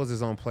tackles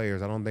is on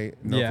players. I don't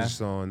know if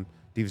it's on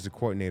defensive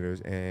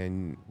coordinators.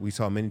 And we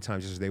saw many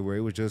times yesterday where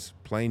it was just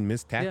plain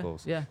missed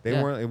tackles. They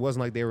weren't. It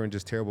wasn't like they were in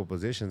just terrible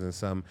positions in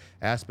some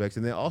aspects.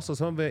 And then also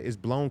some of it is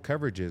blown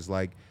coverages,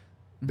 like.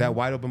 That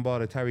wide open ball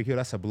to Tyreek Hill,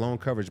 that's a blown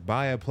coverage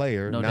by a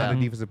player, not a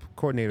defensive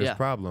coordinator's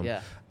problem.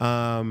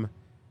 I'm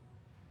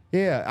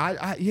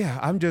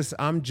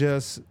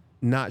just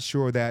not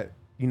sure that,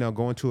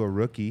 going to a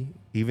rookie,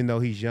 even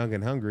though he's young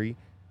and hungry.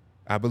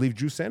 I believe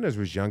Drew Sanders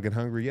was young and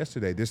hungry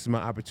yesterday. This is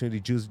my opportunity.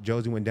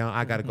 Josie went down.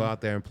 I got to go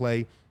out there and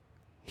play.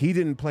 He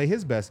didn't play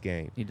his best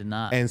game. He did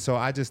not. And so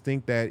I just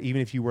think that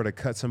even if you were to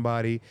cut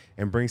somebody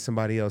and bring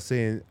somebody else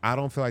in, I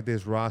don't feel like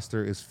this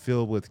roster is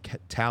filled with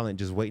talent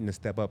just waiting to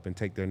step up and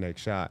take their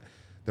next shot.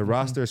 The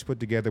roster is put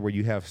together where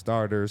you have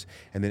starters,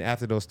 and then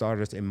after those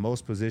starters, in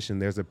most positions,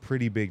 there's a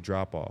pretty big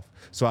drop-off.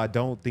 So I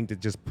don't think that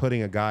just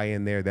putting a guy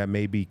in there that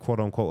may be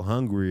quote-unquote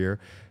hungrier,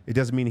 it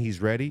doesn't mean he's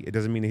ready. It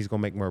doesn't mean he's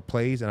going to make more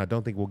plays, and I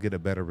don't think we'll get a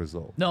better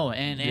result. No,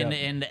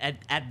 and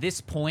at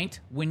this point,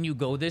 when you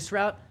go this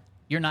route,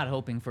 you're not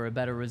hoping for a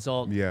better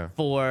result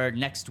for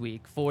next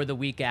week, for the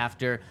week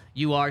after.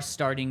 You are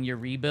starting your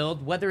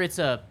rebuild, whether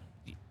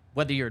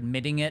you're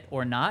admitting it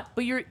or not,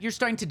 but you're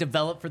starting to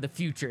develop for the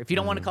future. If you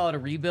don't want to call it a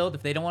rebuild,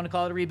 if they don't want to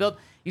call it a rebuild,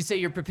 you say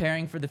you're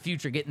preparing for the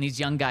future, getting these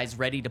young guys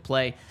ready to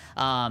play,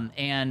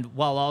 and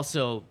while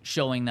also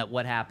showing that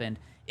what happened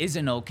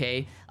isn't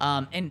okay.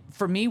 And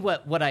for me,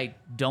 what I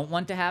don't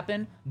want to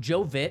happen,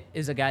 Joe Vitt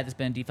is a guy that's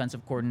been a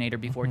defensive coordinator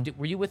before.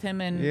 Were you with him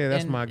in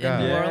that's my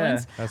guy. In New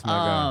Orleans? That's my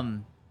guy.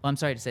 Well, I'm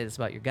sorry to say this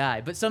about your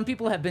guy, but some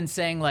people have been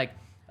saying, like,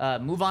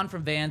 move on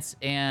from Vance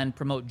and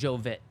promote Joe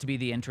Vitt to be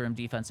the interim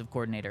defensive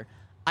coordinator.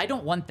 I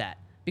don't want that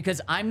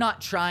because I'm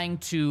not trying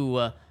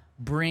to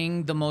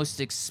bring the most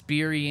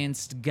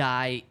experienced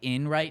guy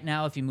in right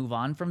now if you move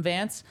on from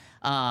Vance.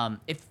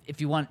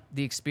 If you want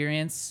the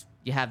experience,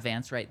 you have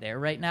Vance right there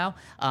right now.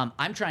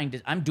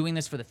 I'm doing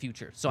this for the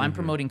future. So I'm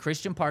promoting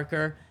Christian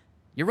Parker.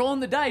 You're rolling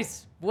the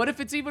dice. What if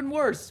it's even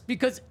worse?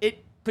 Because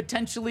it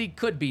potentially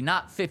could be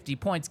not 50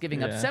 points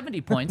giving up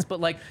 70 points, but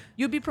like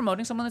you'd be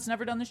promoting someone that's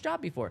never done this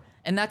job before.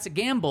 And that's a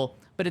gamble.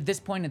 But at this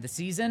point of the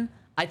season,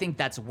 I think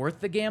that's worth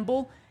the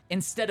gamble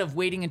instead of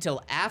waiting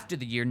until after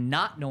the year,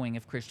 not knowing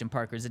if Christian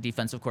Parker is a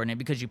defensive coordinator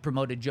because you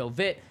promoted Joe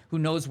Vitt, who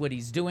knows what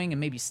he's doing and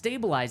maybe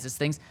stabilizes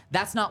things.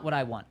 That's not what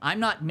I want. I'm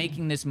not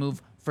making this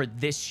move for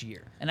this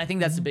year. And I think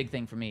that's the big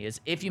thing for me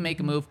is if you make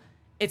a move,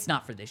 it's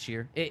not for this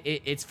year.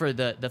 It's for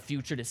the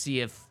future to see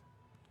if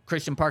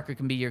Christian Parker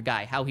can be your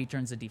guy, how he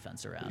turns the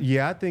defense around.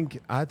 Yeah, I think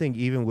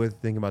even with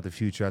thinking about the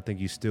future, I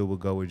think you still would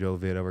go with Joe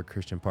Vitt over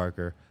Christian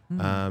Parker.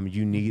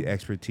 You need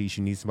expertise.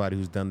 You need somebody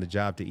who's done the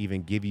job to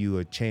even give you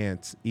a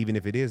chance, even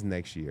if it is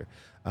next year.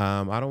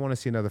 I don't want to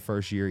see another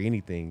first year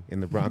anything in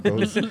the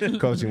Broncos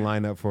coaching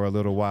lineup for a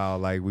little while.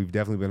 Like we've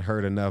definitely been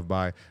hurt enough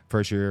by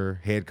first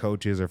year head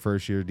coaches or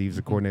first year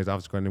defensive coordinators,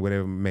 offensive coordinators,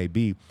 whatever it may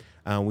be.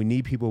 We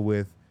need people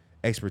with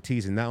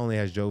expertise. And not only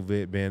has Joe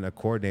Vitt been a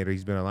coordinator,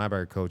 he's been a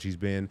linebacker coach. He's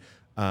been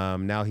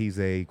now he's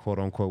a quote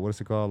unquote, what's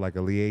it called? Like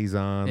a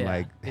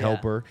liaison,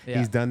 helper. Yeah.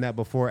 He's done that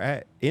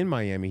before in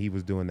Miami. He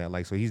was doing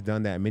that. So he's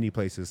done that in many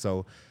places.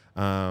 So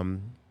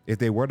if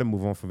they were to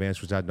move on from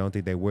Vance, which I don't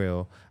think they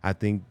will, I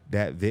think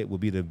that Vitt would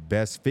be the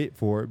best fit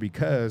for it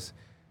because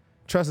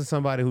trusting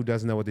somebody who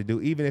doesn't know what to do,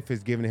 even if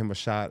it's giving him a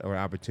shot or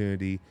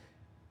opportunity,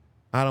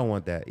 I don't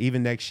want that.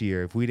 Even next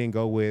year, if we didn't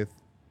go with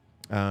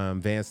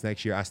Vance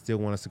next year, I still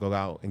want us to go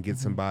out and get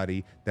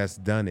somebody that's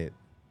done it.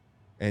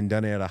 And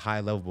done it at a high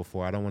level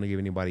before. I don't want to give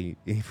anybody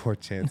any more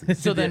chances.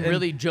 So then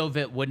really Joe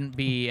Vitt wouldn't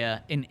be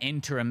an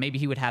interim. Maybe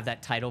he would have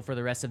that title for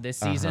the rest of this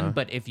season.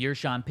 But if you're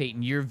Sean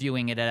Payton, you're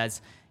viewing it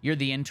as you're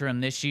the interim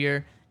this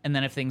year. And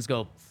then if things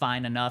go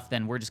fine enough,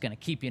 then we're just going to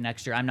keep you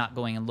next year. I'm not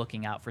going and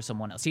looking out for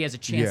someone else. He has a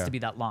chance to be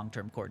that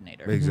long-term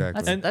coordinator.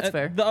 Exactly. That's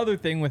fair. The other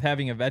thing with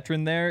having a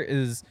veteran there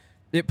is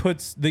it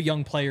puts the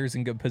young players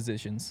in good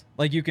positions.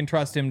 Like you can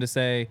trust him to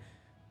say,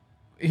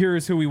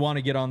 here's who we want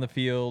to get on the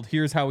field.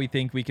 Here's how we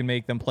think we can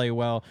make them play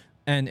well.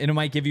 And it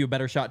might give you a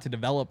better shot to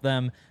develop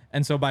them.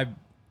 And so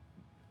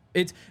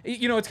it's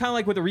kind of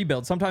like with a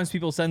rebuild. Sometimes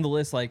people send the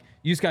list like,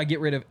 you just got to get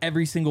rid of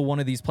every single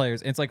one of these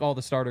players. It's like all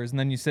the starters. And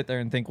then you sit there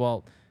and think,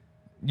 well,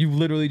 you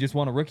literally just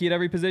want a rookie at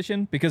every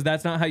position because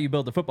that's not how you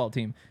build a football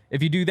team.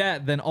 If you do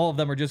that, then all of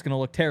them are just going to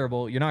look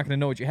terrible. You're not going to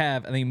know what you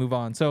have, and then you move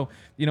on. So,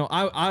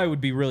 I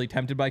would be really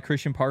tempted by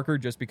Christian Parker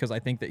just because I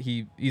think that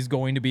he's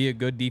going to be a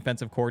good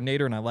defensive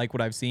coordinator, and I like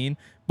what I've seen.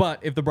 But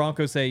if the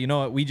Broncos say, you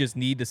know what, we just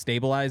need to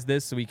stabilize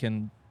this so we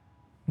can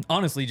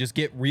honestly just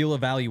get real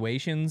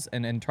evaluations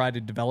and try to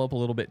develop a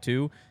little bit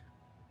too,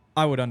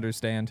 I would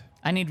understand.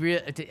 I need you're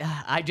There's at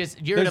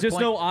a just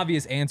point, no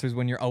obvious answers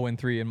when you're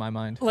 0-3 in my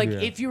mind. like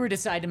if you were to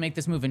decide to make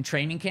this move in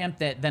training camp,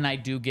 then I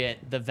do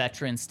get the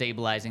veteran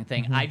stabilizing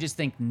thing. I just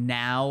think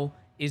now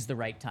is the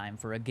right time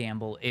for a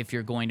gamble if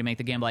you're going to make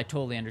the gamble. I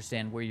totally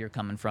understand where you're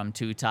coming from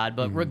too, Todd.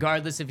 But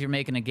regardless if you're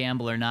making a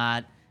gamble or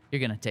not, you're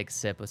going to take a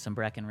sip with some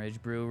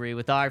Breckenridge Brewery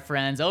with our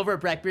friends over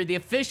at Breck Beer, the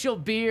official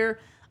beer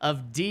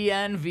of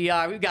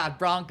DNVR. We've got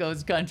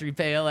Broncos Country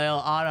Pale Ale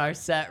on our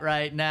set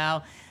right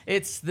now.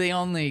 It's the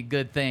only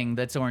good thing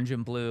that's orange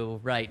and blue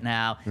right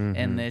now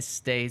in this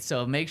state.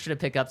 So make sure to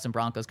pick up some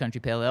Broncos Country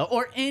Pale Ale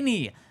or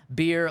any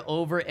beer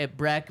over at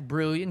Breck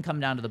Brew. You can come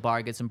down to the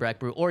bar, get some Breck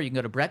Brew, or you can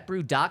go to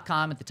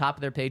breckbrew.com. At the top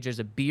of their page, there's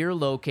a beer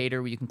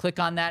locator where you can click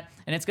on that,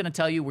 and it's going to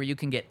tell you where you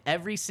can get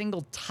every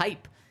single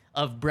type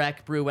of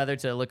Breck Brew, whether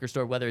it's at a liquor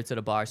store, whether it's at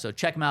a bar. So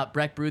check them out,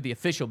 Breck Brew, the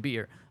official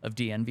beer of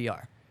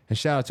DNVR. And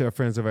shout out to our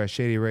friends over at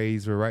Shady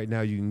Rays, where right now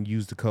you can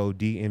use the code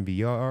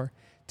DNVR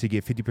to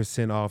get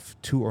 50% off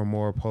 2 or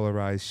more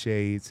polarized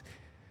shades.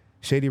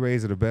 Shady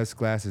Rays are the best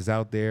glasses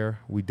out there.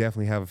 We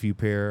definitely have a few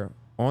pair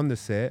on the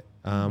set.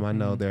 I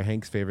know they're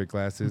Hank's favorite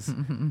glasses.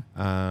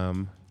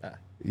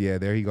 Yeah,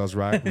 there he goes,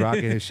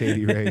 rocking his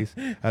Shady Rays.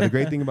 The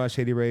great thing about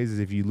Shady Rays is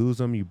if you lose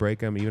them, you break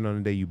them. Even on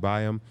the day you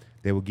buy them,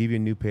 they will give you a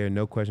new pair,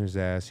 no questions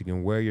asked. You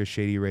can wear your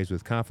Shady Rays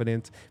with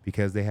confidence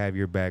because they have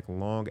your back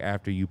long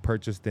after you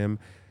purchase them.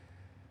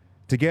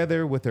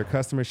 Together with their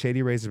customers,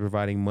 Shady Rays is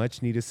providing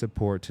much-needed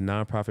support to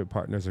nonprofit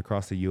partners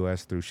across the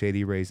U.S. through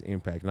Shady Rays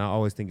Impact. And I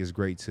always think it's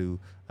great to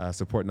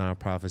support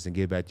nonprofits and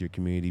give back to your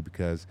community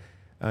because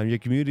your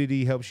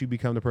community helps you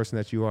become the person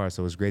that you are.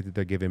 So it's great that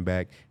they're giving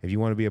back. If you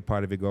want to be a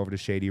part of it, go over to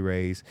Shady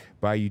Rays,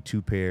 buy you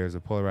 2 pairs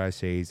of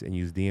polarized shades, and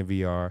use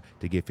DNVR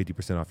to get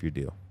 50% off your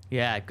deal.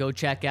 Yeah, go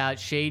check out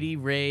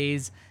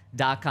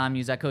shadyrays.com.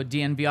 Use that code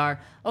DNVR.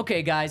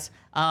 Okay, guys,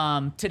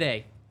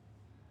 today,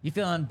 you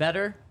feeling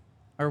better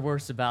or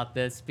worse about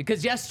this?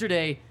 Because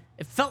yesterday,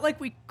 it felt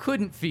like we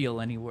couldn't feel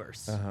any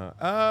worse.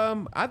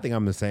 I think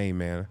I'm the same,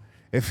 man.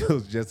 It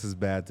feels just as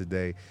bad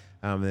today.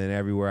 And then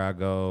everywhere I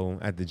go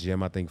at the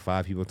gym, I think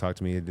 5 people talk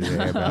to me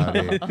today about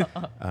it.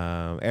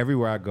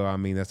 Everywhere I go, I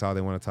mean, that's all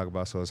they want to talk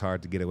about. So it's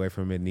hard to get away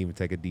from it and even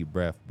take a deep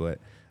breath. But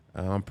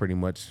I'm pretty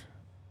much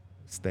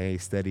stay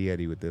steady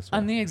Eddie with this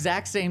one. I'm the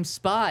exact same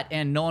spot,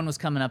 and no one was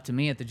coming up to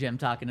me at the gym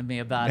talking to me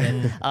about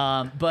it.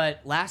 But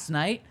last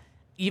night,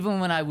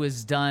 even when I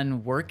was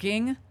done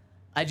working,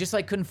 I just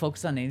couldn't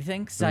focus on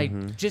anything because I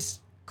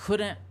just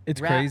couldn't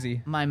wrap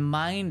crazy. my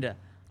mind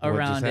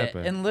around it.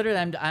 happened? And literally,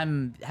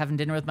 I'm having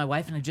dinner with my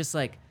wife, and I just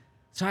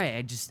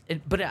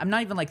but I'm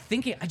not even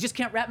thinking. I just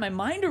can't wrap my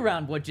mind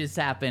around what just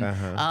happened.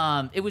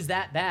 It was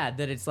that bad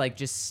that it's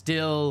just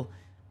still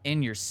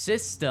in your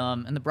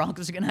system, and the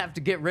Broncos are gonna have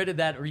to get rid of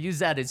that or use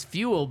that as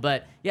fuel.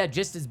 But yeah,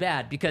 just as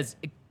bad because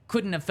it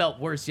couldn't have felt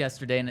worse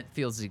yesterday, and it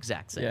feels the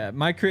exact same. Yeah,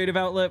 my creative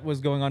outlet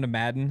was going on to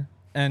Madden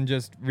and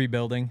just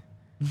rebuilding.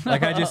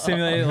 I just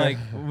simulated,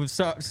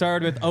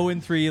 started with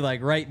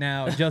 0-3, right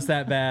now, just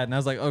that bad. And I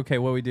was like, okay,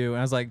 what do we do? And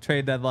I was like,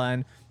 trade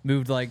deadline,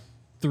 moved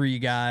 3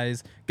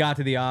 guys, got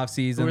to the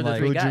offseason. Who were the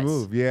 3 Who'd guys? you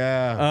move?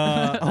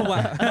 Yeah. Oh,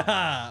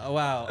 wow. Oh,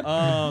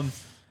 wow.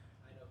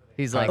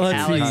 He's let's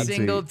Alex see.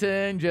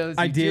 Singleton, Josie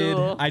I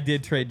Jewell.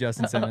 did trade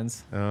Justin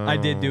Simmons. I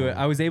did do it.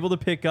 I was able to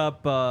pick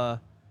up,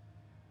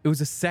 it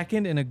was a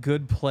second and a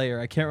good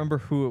player. I can't remember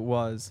who it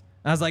was.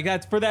 I was like,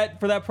 that's for that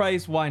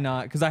price, why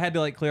not? Because I had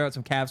to clear out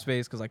some cap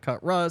space because I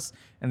cut Russ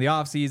in the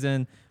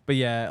offseason. But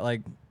yeah,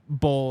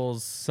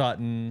 Bowles,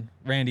 Sutton,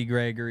 Randy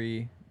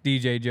Gregory,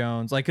 DJ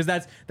Jones, because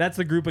that's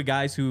the group of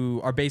guys who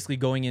are basically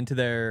going into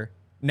their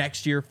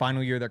next year,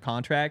 final year of their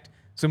contract.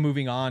 So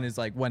moving on is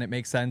when it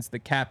makes sense. The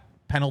cap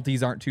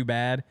penalties aren't too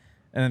bad,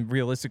 and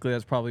realistically,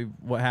 that's probably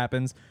what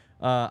happens.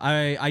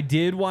 I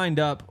did wind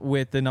up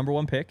with the number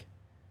 1 pick,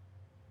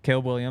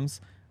 Caleb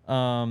Williams.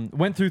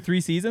 Went through 3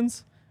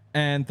 seasons.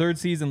 And 3rd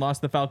season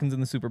lost the Falcons in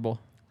the Super Bowl.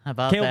 How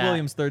about Caleb that?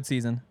 Williams 3rd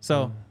season.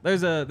 So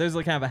there's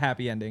kind of a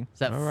happy ending. Is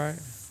that All right.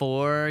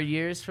 4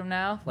 years from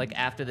now?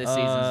 After this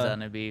season's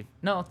done, it'd be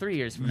 3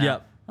 years from now.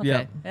 Yep. Okay.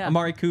 Yep. Yeah.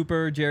 Amari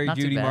Cooper, Jerry Not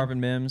too Jeudy, bad. Marvin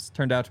Mims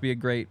turned out to be a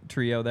great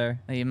trio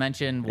there. You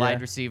mentioned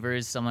wide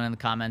receivers. Someone in the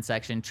comment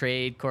section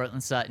trade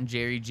Cortland Sutton,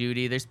 Jerry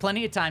Jeudy. There's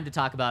plenty of time to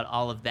talk about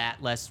all of that.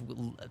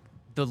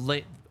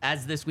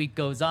 As this week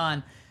goes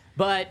on,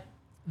 but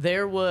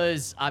there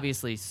was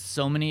obviously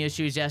so many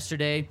issues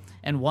yesterday,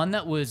 and one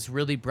that was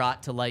really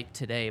brought to light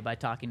today by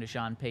talking to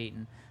Sean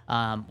Payton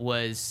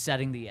was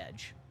setting the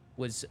edge.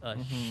 Was a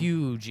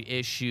huge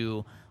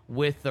issue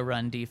with the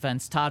run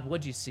defense. Todd,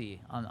 what'd you see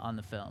on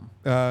the film?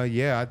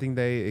 Yeah, I think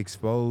they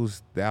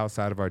exposed the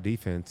outside of our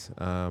defense.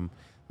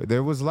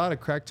 There was a lot of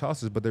crack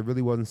tosses, but there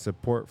really wasn't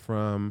support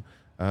from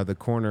the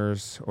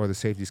corners or the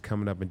safeties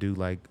coming up and do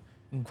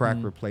crack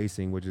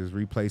replacing, which is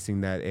replacing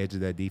that edge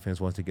of that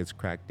defense once it gets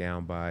cracked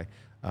down by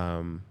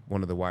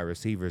one of the wide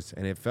receivers.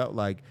 And it felt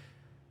like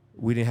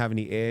we didn't have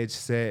any edge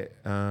set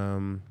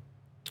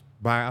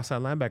by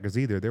outside linebackers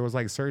either. There was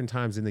like certain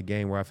times in the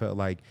game where I felt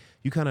like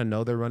you kind of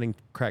know they're running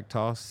crack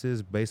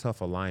tosses based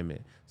off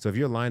alignment. So if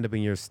you're lined up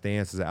in your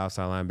stance as an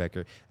outside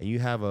linebacker and you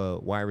have a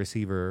wide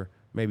receiver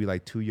maybe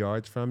like 2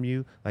 yards from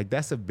you, like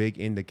that's a big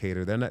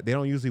indicator. They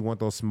don't usually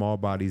want those small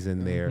bodies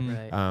in there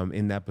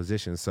in that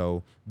position.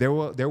 So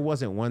there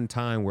wasn't one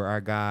time where our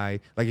guy,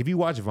 like if you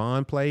watch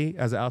Vaughn play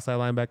as an outside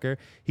linebacker,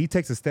 he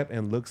takes a step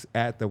and looks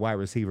at the wide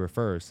receiver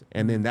first.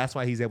 And then that's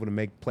why he's able to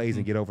make plays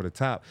and get over the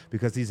top,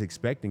 because he's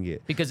expecting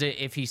it. Because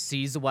if he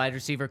sees the wide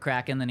receiver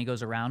cracking, then he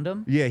goes around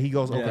him? Yeah, he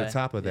goes over the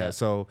top of that.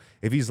 So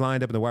if he's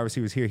lined up and the wide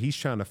receiver's here, he's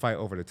trying to fight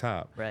over the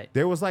top. Right.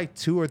 There was like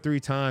 2 or 3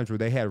 times where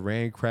they had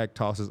ran crack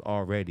tosses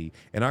already,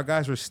 and our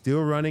guys were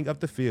still running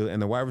up the field,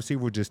 and the wide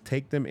receiver would just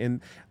take them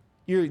in.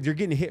 You're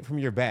getting hit from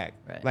your back.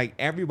 Right. Like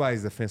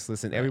everybody's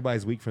defenseless and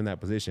everybody's weak from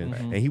that position.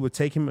 And he would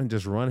take him and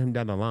just run him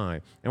down the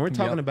line. And we're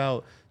talking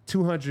about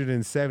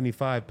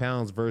 275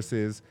 pounds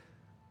versus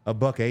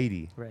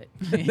 $180. Right.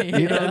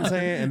 You know what I'm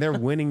saying? And they're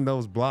winning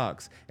those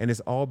blocks. And it's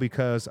all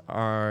because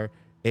our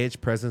edge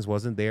presence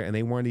wasn't there, and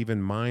they weren't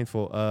even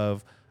mindful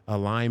of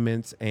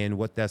alignments and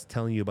what that's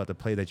telling you about the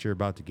play that you're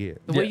about to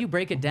get. The way you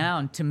break it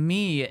down, to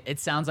me, it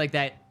sounds like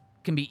that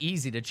can be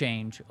easy to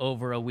change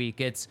over a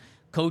week. It's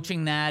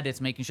coaching that. It's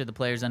making sure the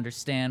players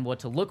understand what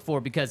to look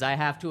for, because I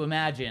have to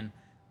imagine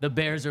the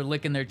Bears are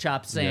licking their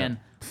chops saying,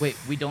 wait,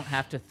 we don't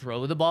have to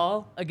throw the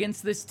ball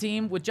against this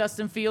team with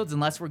Justin Fields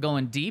unless we're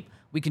going deep.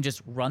 We can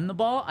just run the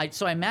ball.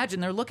 So I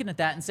imagine they're looking at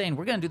that and saying,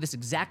 we're going to do this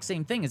exact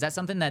same thing. Is that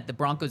something that the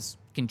Broncos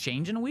can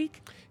change in a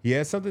week?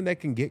 Yeah, it's something that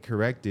can get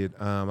corrected.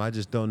 I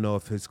just don't know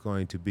if it's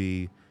going to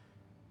be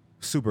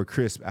super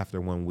crisp after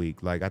 1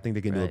 week. Like, I think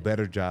they can do a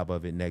better job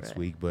of it next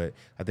week, but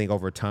I think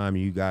over time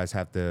you guys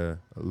have to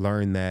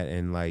learn that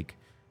and like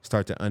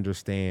start to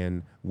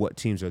understand what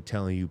teams are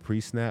telling you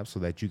pre-snap so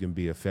that you can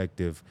be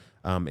effective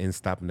in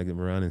stopping the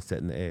run and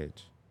setting the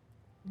edge.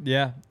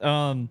 Yeah.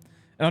 And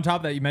on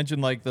top of that, you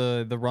mentioned like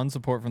the run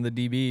support from the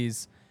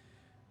DBs.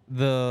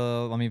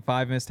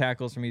 5 missed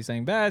tackles from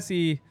Isang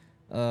Bassi,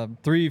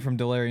 3 from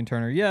Delarian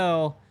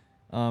Turner-Yell.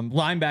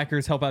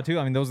 Linebackers help out too.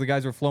 I mean, those are the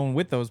guys who are flowing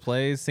with those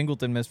plays.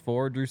 Singleton missed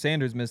 4. Drew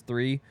Sanders missed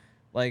 3.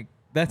 Like,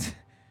 that's...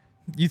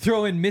 You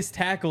throw in missed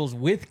tackles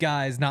with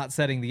guys not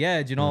setting the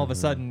edge, and all of a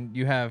sudden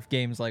you have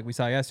games like we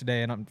saw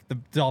yesterday, and the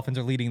Dolphins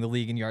are leading the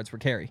league in yards per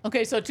carry.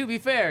 Okay, so to be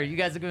fair, you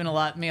guys are giving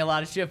me a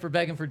lot of shit for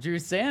begging for Drew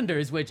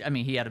Sanders, which, I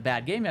mean, he had a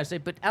bad game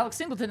yesterday, but Alex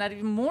Singleton had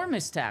even more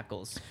missed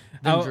tackles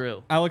than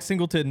Drew. Alex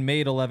Singleton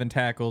made 11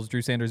 tackles.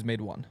 Drew Sanders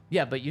made 1.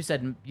 Yeah, but you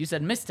said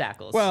missed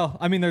tackles. Well,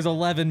 I mean, there's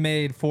 11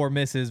 made, 4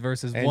 misses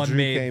versus and 1 Drew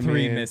made,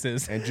 3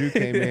 misses. And Drew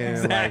came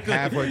in like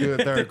halfway through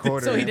the third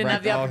quarter. So he didn't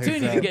have the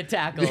opportunity to get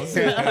tackles.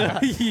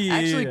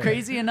 Actually,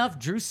 crazy enough,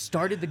 Drew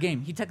started the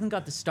game. He technically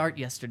got the start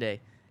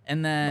yesterday.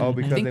 And then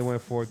because they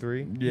went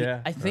 4-3?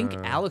 Yeah. I think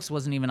Alex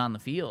wasn't even on the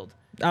field.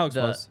 Alex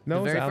was. No,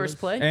 the very Alex. first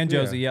play? And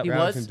Josie, yep. He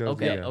Alex was? and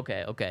Josie,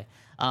 Okay.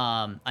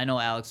 I know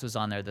Alex was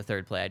on there the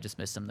third play. I just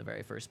missed him the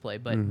very first play.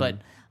 But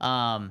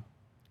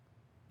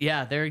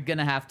yeah, they're going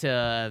to have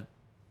to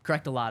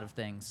correct a lot of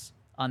things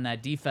on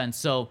that defense.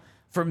 So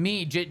for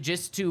me,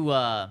 just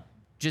to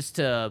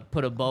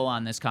put a bow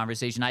on this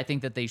conversation, I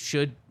think that they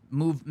should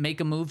make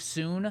a move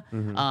soon,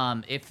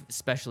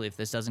 especially if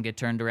this doesn't get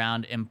turned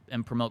around,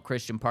 and promote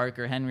Christian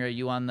Parker. Henry, are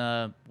you on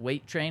the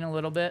weight train a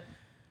little bit?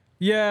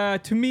 Yeah,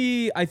 to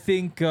me, I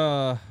think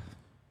after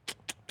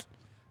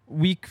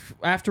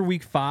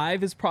week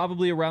 5 is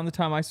probably around the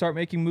time I start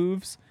making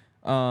moves,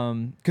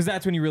 because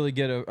that's when you really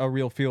get a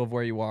real feel of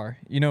where you are.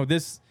 You know,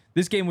 this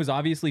game was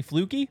obviously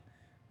fluky,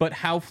 but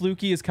how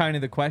fluky is kind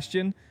of the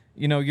question.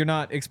 You know, you're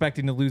not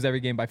expecting to lose every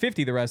game by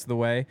 50 the rest of the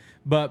way,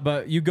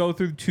 but you go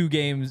through 2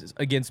 games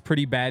against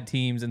pretty bad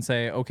teams and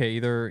say, okay,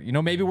 either, you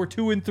know, maybe we're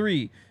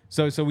 2-3,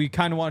 so we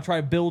kind of want to try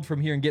to build from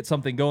here and get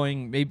something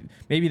going.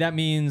 Maybe that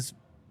means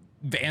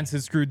Vance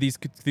has screwed these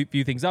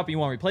few things up and you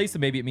want to replace them.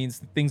 Maybe it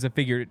means things have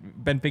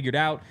been figured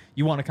out.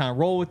 You want to kind of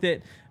roll with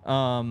it.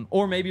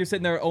 Or maybe you're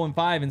sitting there at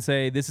 0-5 and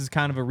say, this is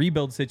kind of a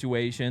rebuild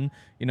situation.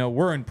 You know,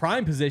 we're in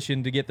prime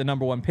position to get the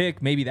number 1 pick.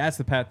 Maybe that's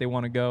the path they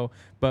want to go.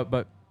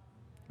 But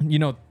you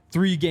know,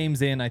 3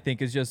 games in, I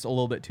think, is just a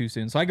little bit too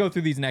soon. So I go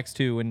through these next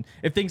 2, and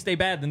if things stay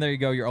bad, then there you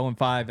go, you're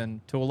 0-5,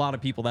 and to a lot of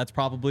people, that's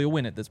probably a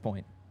win at this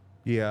point.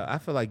 Yeah, I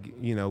feel like,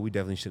 you know, we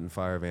definitely shouldn't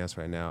fire Vance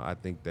right now. I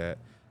think that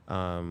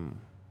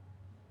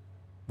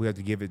we have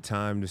to give it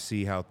time to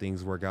see how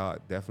things work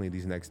out, definitely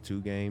these next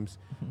 2 games,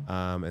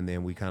 and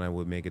then we kind of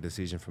would make a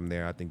decision from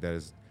there. I think that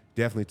is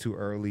definitely too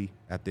early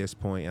at this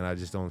point, and I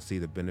just don't see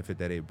the benefit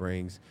that it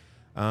brings.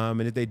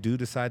 And if they do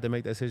decide to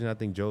make that decision, I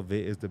think Joe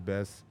Vitt is the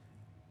best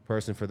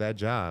person for that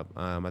job.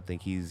 I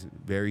think he's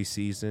very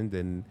seasoned,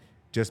 and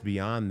just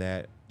beyond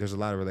that, there's a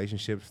lot of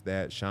relationships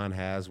that Sean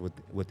has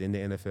within the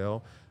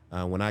NFL.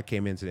 When I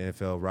came into the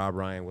NFL, Rob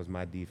Ryan was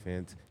my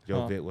defense.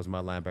 Joe Vitt was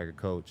my linebacker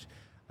coach.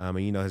 And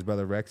you know, his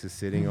brother Rex is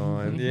sitting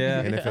on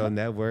NFL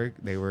Network.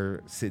 They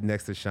were sitting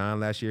next to Sean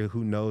last year.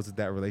 Who knows if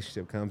that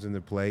relationship comes into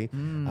play?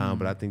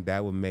 But I think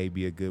that would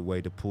maybe a good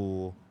way to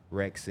pull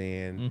Rex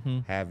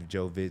in, have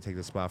Joe Vitt take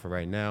the spot for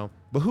right now.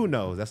 But who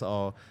knows? That's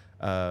all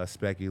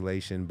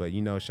speculation. But,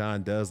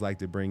 Sean does like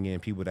to bring in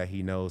people that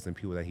he knows and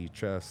people that he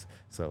trusts.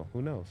 So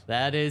who knows?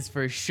 That is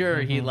for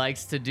sure. He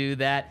likes to do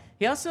that.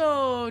 He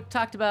also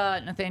talked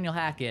about Nathaniel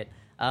Hackett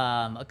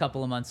a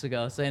couple of months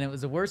ago, saying it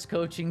was the worst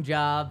coaching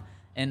job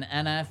in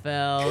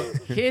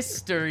NFL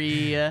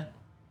history.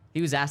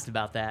 He was asked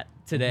about that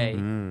today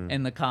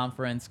in the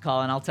conference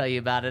call, and I'll tell you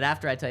about it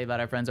after I tell you about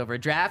our friends over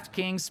at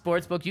DraftKings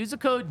Sportsbook. Use the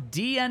code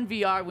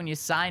DNVR when you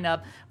sign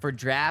up for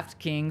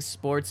DraftKings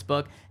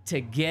Sportsbook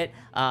to get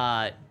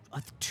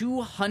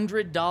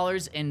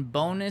 $200 in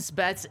bonus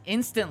bets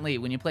instantly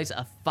when you place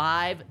a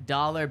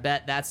 $5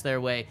 bet. That's their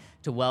way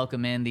to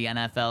welcome in the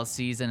NFL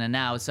season, and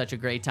now is such a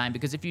great time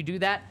because if you do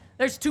that,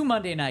 there's 2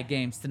 Monday night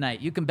games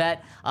tonight. You can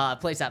bet,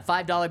 place that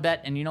 $5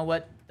 bet, and you know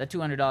what? That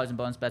 $200 in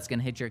bonus bet's going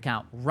to hit your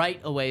account right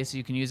away, so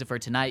you can use it for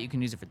tonight. You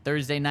can use it for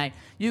Thursday night.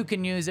 You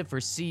can use it for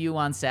CU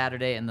on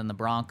Saturday, and then the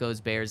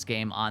Broncos-Bears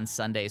game on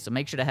Sunday. So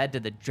make sure to head to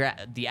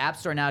the App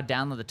Store now,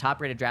 download the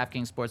top-rated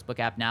DraftKings Sportsbook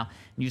app now,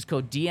 and use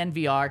code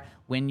DNVR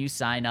when you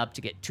sign up to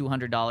get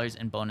 $200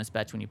 in bonus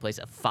bets when you place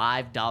a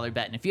 $5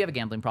 bet. And if you have a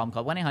gambling problem,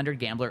 call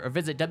 1-800-GAMBLER or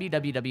visit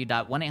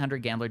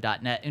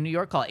www.1800gambler.net. In New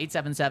York, call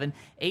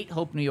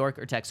 877-8-HOPE-NEW-YORK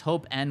or text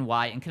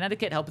HOPE-NY. In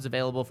Connecticut, help is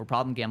available for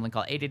problem gambling.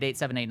 Call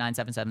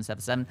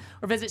 888-789-7777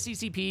 or visit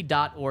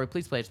ccp.org.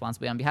 Please play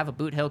responsibly. On behalf of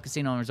Boot Hill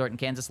Casino and Resort in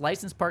Kansas,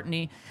 licensed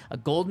partner, a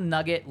Golden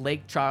Nugget,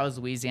 Lake Charles,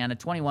 Louisiana,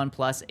 21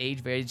 plus,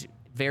 age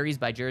varies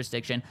by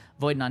jurisdiction,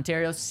 void in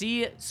Ontario.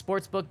 See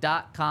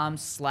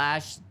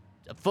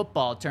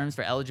sportsbook.com/football terms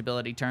for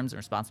eligibility, terms, and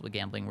responsible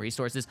gambling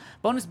resources.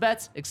 Bonus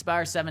bets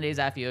expire 7 days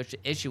after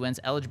issuance.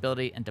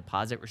 Eligibility and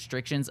deposit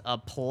restrictions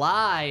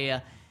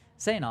apply.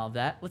 Saying all of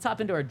that, let's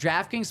hop into our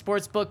DraftKings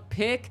Sportsbook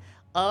pick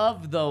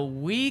of the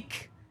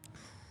week.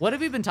 What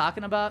have we been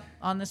talking about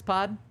on this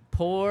pod?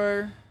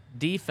 Poor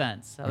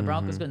defense. How the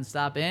Broncos couldn't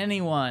stop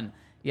anyone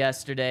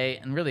yesterday,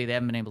 and really they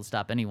haven't been able to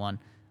stop anyone.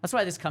 That's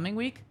why this coming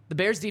week, the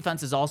Bears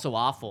defense is also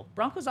awful.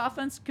 Broncos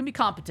offense can be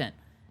competent.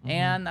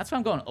 And that's why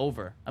I'm going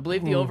over. I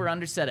believe the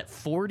over-under set at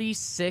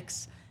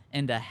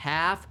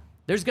 46.5.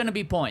 There's going to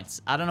be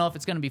points. I don't know if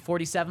it's going to be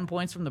 47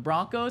 points from the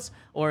Broncos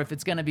or if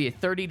it's going to be a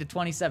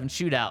 30-27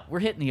 shootout. We're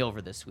hitting the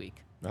over this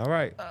week. All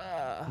right.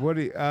 What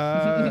do you,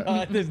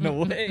 There's no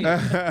way.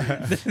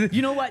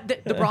 You know what?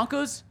 The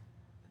Broncos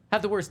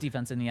have the worst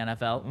defense in the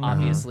NFL,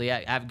 obviously.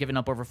 I've given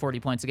up over 40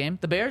 points a game.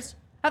 The Bears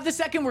have the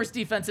second worst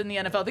defense in the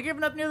NFL. They're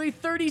giving up nearly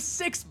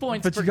 36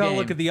 points per game. But you got to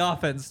look at the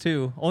offense,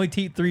 too. Only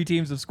 3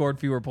 teams have scored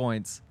fewer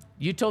points.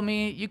 You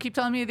keep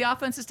telling me the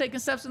offense is taking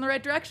steps in the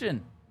right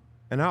direction.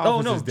 And our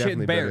offense is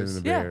definitely better Bears.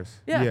 than the Bears.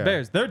 Yeah.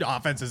 Bears. Their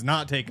offense is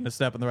not taking a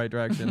step in the right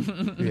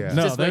direction. Yeah.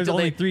 No, Just there's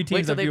only 3 teams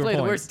wait till that they have play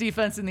fewer the points. worst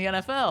defense in the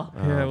NFL.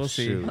 Yeah, we'll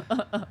see. Shoot.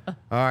 All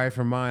right,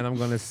 for mine, I'm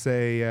going to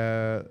say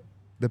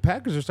the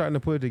Packers are starting to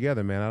put it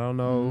together, man. I don't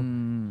know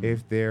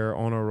if they're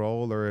on a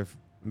roll or if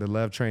the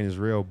love train is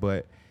real,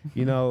 but,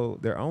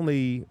 they're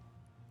only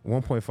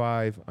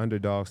 1.5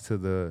 underdogs to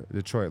the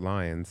Detroit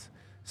Lions.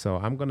 So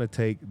I'm going to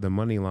take the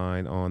money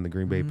line on the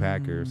Green Bay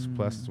Packers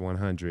plus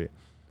 100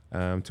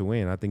 to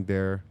win. I think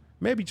they're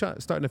maybe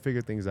starting to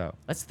figure things out.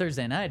 That's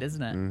Thursday night,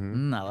 isn't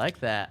it? I like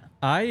that.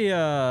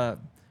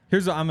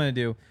 Here's what I'm going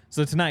to do.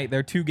 So tonight,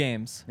 there are 2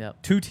 games.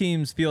 Yep. 2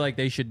 teams feel like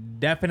they should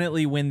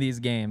definitely win these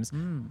games.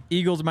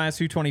 Eagles minus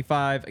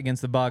 225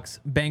 against the Bucks.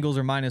 Bengals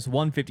are minus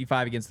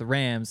 155 against the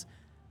Rams.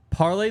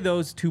 Parlay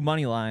those 2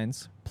 money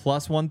lines,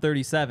 plus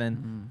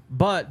 137.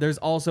 But there's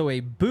also a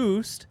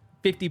boost,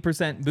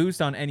 50% boost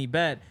on any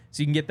bet.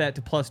 So you can get that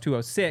to plus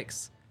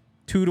 206.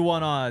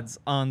 2-1 odds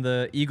on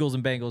the Eagles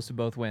and Bengals to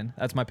both win.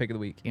 That's my pick of the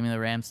week. Give me the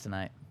Rams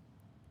tonight.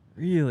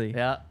 Really?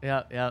 Yeah.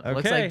 Okay.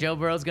 Looks like Joe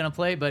Burrow's going to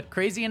play, but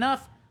crazy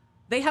enough,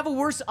 they have a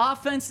worse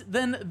offense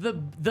than the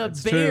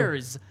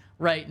Bears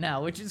right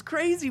now, which is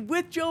crazy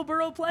with Joe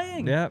Burrow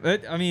playing. Yeah,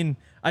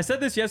 I said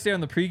this yesterday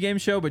on the pregame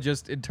show, but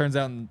just it turns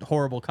out in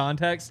horrible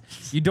context.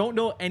 You don't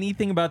know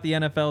anything about the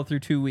NFL through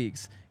 2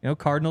 weeks.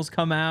 Cardinals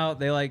come out,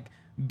 they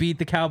beat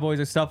the Cowboys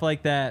or stuff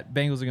like that.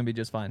 Bengals are going to be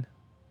just fine.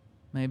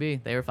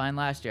 Maybe. They were fine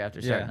last year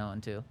after starting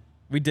 0-2.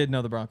 We did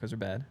know the Broncos are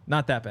bad.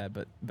 Not that bad,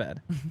 but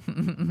bad.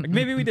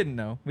 Maybe we didn't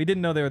know. We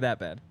didn't know they were that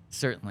bad.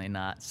 Certainly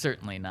not.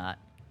 Certainly not.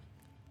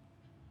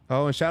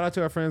 Oh, and shout out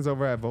to our friends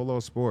over at Volo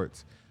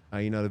Sports.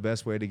 The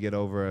best way to get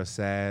over a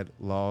sad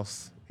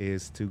loss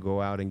is to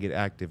go out and get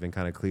active and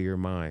kind of clear your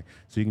mind.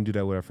 So you can do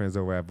that with our friends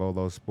over at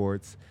Volo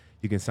Sports.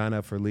 You can sign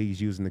up for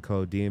leagues using the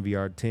code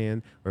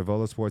DNVR10, where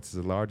Volo Sports is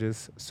the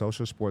largest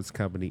social sports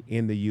company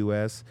in the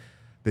U.S.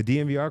 The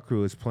DNVR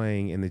crew is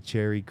playing in the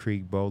Cherry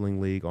Creek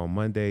Bowling League on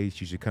Mondays.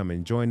 You should come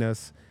and join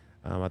us.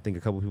 I think a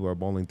couple people are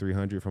bowling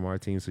 300 from our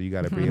team, so you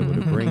got to be able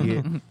to bring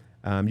it.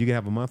 You can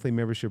have a monthly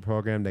membership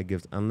program that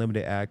gives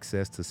unlimited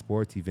access to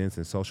sports events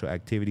and social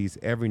activities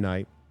every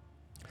night.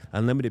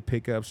 Unlimited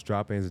pickups,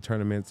 drop-ins, and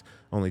tournaments,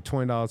 only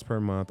 $20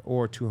 per month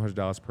or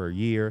 $200 per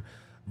year.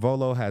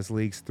 Volo has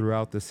leagues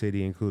throughout the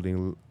city,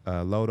 including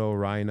Lodo,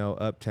 Rhino,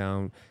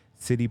 Uptown,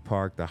 City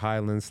Park, the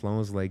Highlands,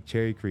 Sloan's Lake,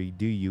 Cherry Creek,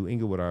 DU,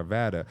 Inglewood,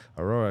 Arvada,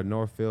 Aurora,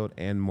 Northfield,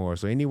 and more.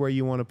 So anywhere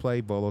you want to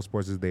play, Volo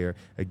Sports is there.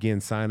 Again,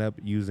 sign up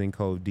using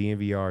code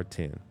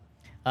DNVR10.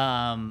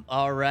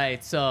 All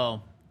right.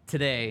 So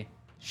today,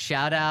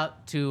 shout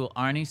out to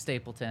Arnie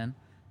Stapleton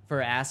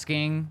for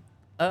asking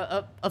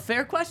a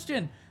fair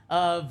question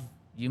of,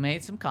 you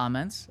made some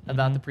comments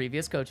about the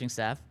previous coaching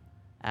staff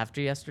after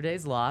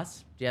yesterday's loss.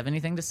 Do you have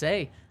anything to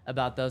say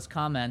about those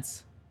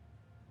comments?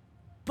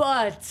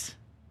 But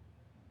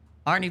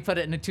Arnie put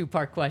it in a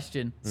two-part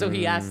question. So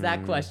he asked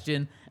that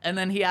question, and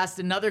then he asked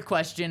another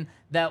question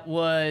that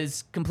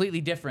was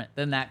completely different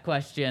than that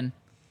question.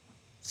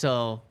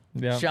 So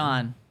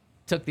Sean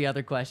took the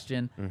other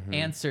question,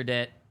 answered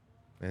it,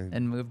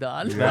 and moved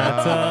on.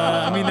 That's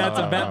that's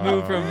a bet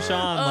move from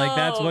Sean. Like,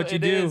 that's what you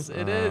do.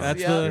 It is.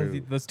 That's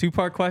those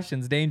two-part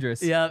questions.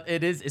 Dangerous. Yeah,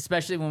 it is,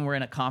 especially when we're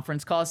in a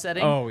conference call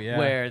setting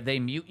where they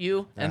mute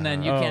you, and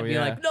then you can't be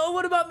like, no,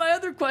 what about my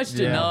other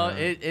question? Yeah. No,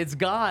 it's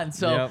gone.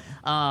 So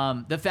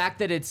the fact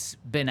that it's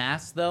been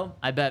asked, though,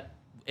 I bet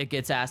it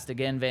gets asked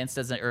again. Vance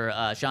doesn't,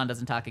 or Sean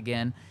doesn't talk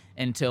again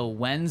until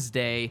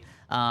Wednesday.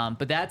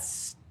 But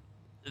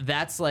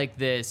that's like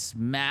this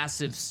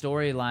massive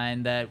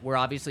storyline that we're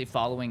obviously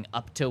following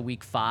up to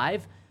week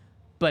 5,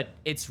 but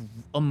it's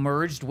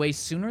emerged way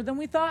sooner than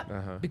we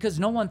thought because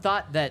no one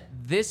thought that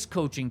this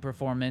coaching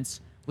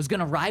performance was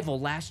going to rival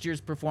last year's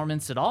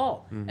performance at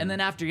all. And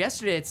then after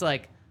yesterday, it's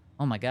like,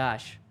 oh my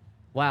gosh,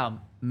 wow,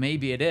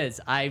 maybe it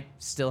is. I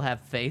still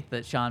have faith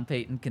that Sean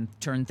Payton can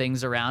turn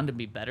things around and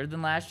be better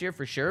than last year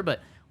for sure,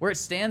 but where it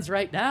stands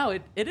right now,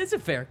 it is a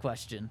fair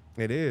question.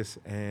 It is,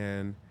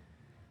 and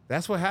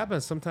that's what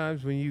happens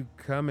sometimes when you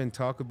come and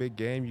talk a big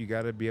game. You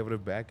got to be able to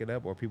back it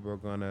up, or people are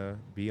going to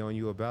be on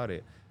you about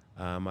it.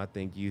 I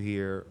think you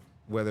hear,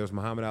 whether it's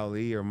Muhammad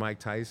Ali or Mike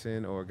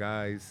Tyson or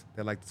guys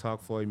that like to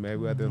talk Floyd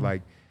Mayweather,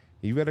 like,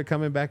 you better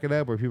come and back it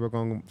up, or people are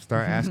going to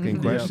start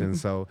asking questions.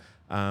 So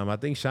I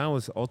think Sean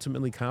was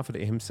ultimately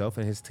confident in himself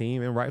and his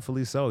team, and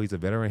rightfully so. He's a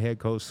veteran head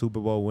coach, Super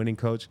Bowl winning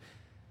coach.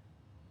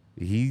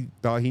 He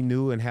thought he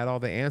knew and had all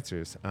the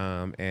answers.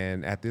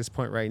 And at this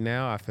point right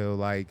now, I feel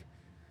like,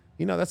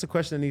 that's a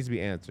question that needs to be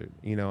answered.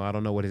 I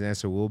don't know what his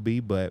answer will be,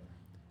 but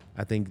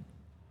I think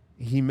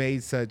he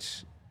made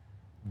such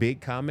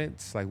big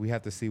comments. Like, we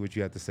have to see what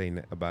you have to say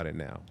about it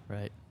now.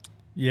 Right.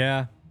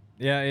 Yeah.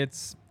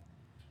 He's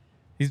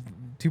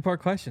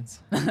two-part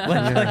questions.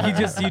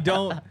 you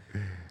don't.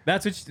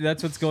 That's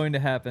what's going to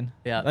happen.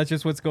 Yeah. That's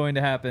just what's going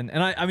to happen.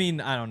 And I mean,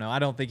 I don't know. I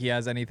don't think he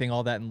has anything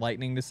all that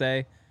enlightening to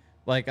say.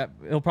 Like,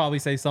 he'll probably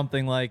say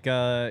something like,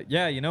 I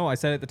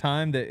said at the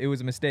time that it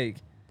was a mistake.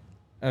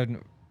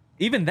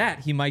 Even that,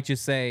 he might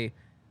just say,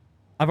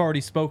 I've already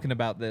spoken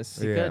about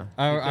this. Yeah.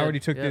 I already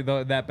took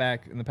that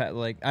back in the past.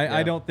 Like,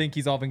 I don't think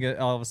he's all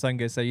of a sudden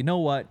going to say, you know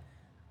what?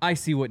 I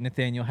see what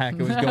Nathaniel Hackett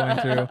was going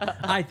through.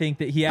 I think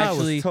that he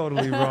actually... I was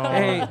totally wrong.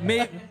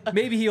 Hey,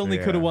 maybe he only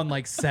could have won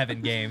like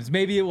 7 games.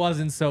 Maybe it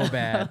wasn't so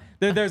bad.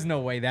 There's no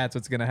way that's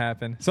what's going to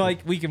happen. So, like,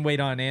 we can wait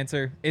on an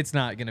answer. It's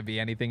not going to be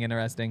anything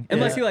interesting.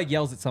 Unless he, like,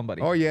 yells at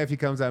somebody. Or, if he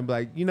comes out and be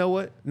like, you know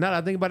what? Now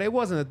that I think about it, it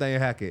wasn't Nathaniel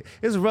Hackett.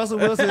 It's Russell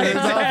Wilson and his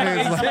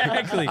offense.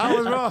 Exactly. I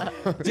was wrong.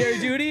 Jerry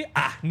Jeudy?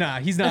 Nah,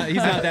 he's not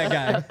that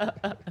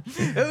guy.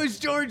 It was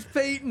George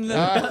Payton.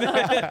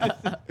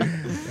 That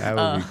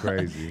would be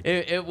crazy.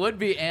 It would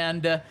be.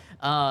 And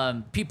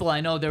people,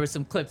 I know there were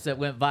some clips that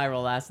went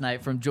viral last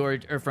night from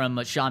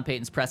Sean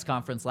Payton's press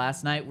conference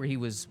last night, where he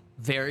was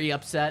very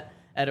upset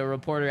at a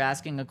reporter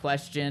asking a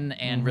question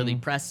and really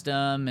pressed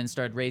him and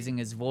started raising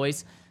his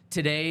voice.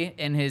 Today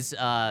in his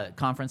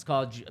conference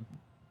call,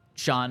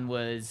 Sean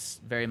was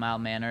very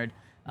mild-mannered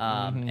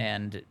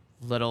and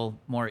little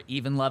more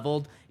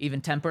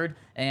even-tempered,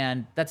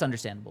 and that's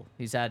understandable.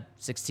 He's had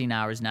 16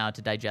 hours now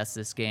to digest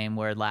this game,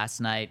 where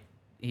last night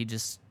he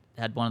just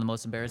had one of the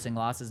most embarrassing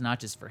losses, not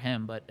just for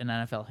him, but in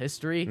NFL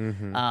history.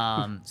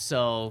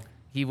 So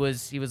he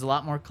was a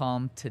lot more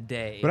calm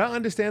today. But I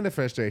understand the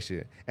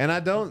frustration, and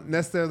I don't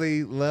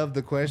necessarily love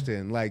the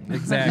question. Like,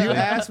 Exactly. you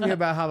asked me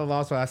about how the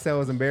loss was, I said it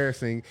was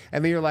embarrassing,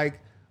 and then you're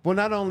like, well,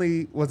 not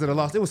only was it a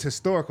loss, it was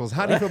historicals.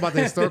 How do you feel about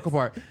the historical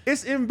part?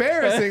 It's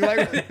embarrassing.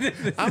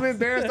 Like, I'm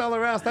embarrassed all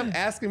around. Stop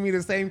asking me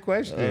the same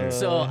question.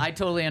 So I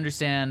totally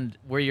understand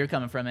where you're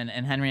coming from, and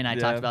Henry and I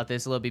talked about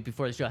this a little bit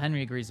before the show.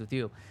 Henry agrees with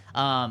you.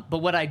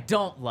 But what I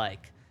don't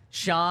like,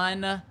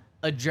 Sean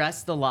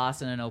addressed the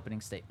loss in an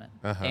opening statement.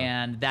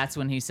 And that's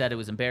when he said it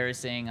was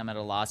embarrassing. I'm at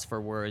a loss for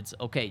words.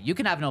 Okay, you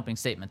can have an opening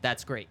statement.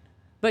 That's great.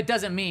 But it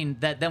doesn't mean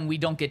that then we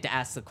don't get to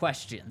ask the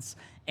questions.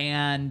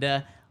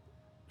 And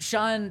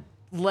Sean...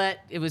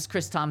 it was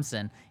Chris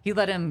Thompson. He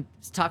let him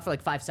talk for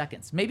like 5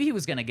 seconds. Maybe he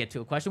was going to get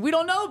to a question. We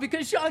don't know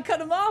because Sean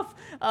cut him off.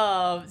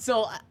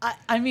 So,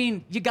 I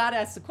mean, you got to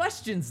ask the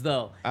questions,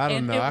 though. I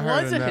don't know. It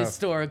was a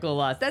historical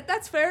loss.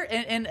 That's fair.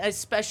 And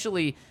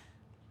especially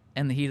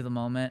in the heat of the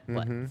moment,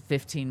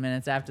 15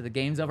 minutes after the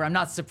game's over. I'm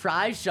not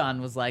surprised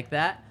Sean was like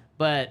that,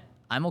 but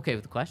I'm okay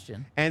with the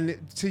question. And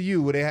to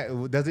you,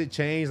 does it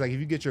change? Like, if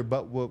you get your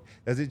butt whooped,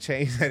 does it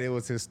change that it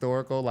was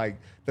historical, like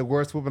the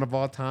worst whooping of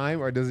all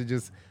time? Or does it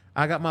just...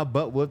 I got my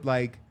butt whooped,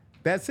 like,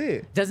 that's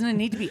it. Doesn't it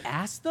need to be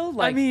asked, though?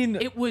 Like, I mean...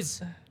 It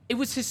was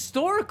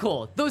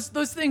historical. Those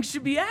things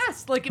should be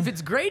asked. Like, if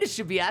it's great, it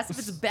should be asked. If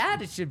it's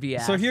bad, it should be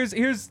asked. So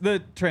here's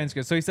the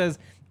transcript. So he says,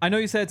 I know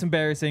you said it's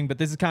embarrassing, but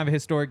this is kind of a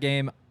historic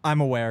game.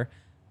 I'm aware.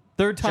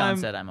 Third time.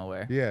 John said I'm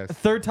aware. Yes.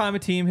 Third time a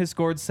team has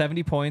scored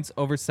 70 points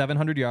over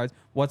 700 yards.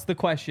 What's the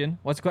question?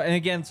 And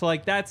again, so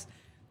like that's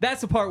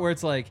the part where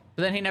it's like.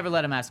 But then he never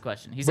let him ask a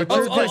question. He said,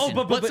 But "What's the question?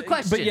 What's the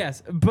question?" But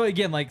yes, but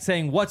again, like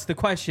saying what's the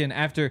question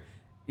after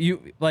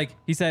you like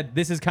he said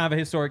this is kind of a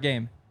historic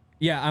game.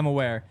 Yeah, I'm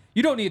aware.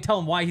 You don't need to tell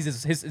him why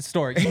he's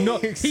historic. You know,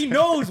 he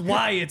knows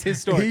why it's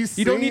historic.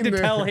 You don't need to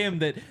tell him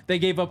that they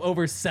gave up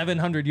over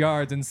 700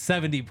 yards and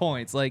 70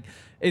 points.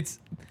 That's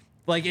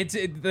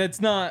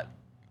not.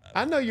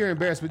 I know you're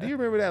embarrassed, but do you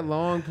remember that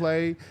long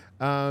play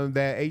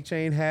that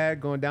A-Chain had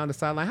going down the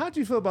sideline? How'd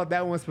you feel about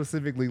that one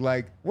specifically?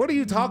 Like, what are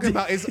you talking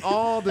about? It's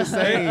all the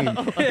same.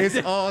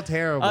 It's all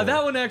terrible.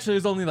 That one actually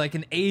is only like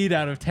an 8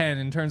 out of 10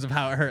 in terms of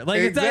how it hurt.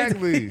 Like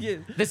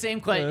exactly. The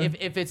same question,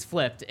 if it's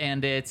flipped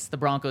and it's the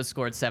Broncos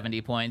scored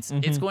 70 points,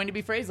 it's going to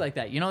be phrased like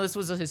that. You know, this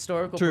was a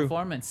historical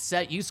performance.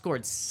 You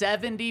scored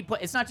 70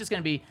 points. It's not just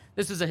going to be,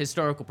 this was a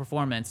historical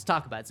performance.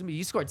 Talk about it. It's gonna be,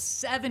 you scored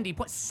 70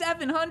 points,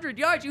 700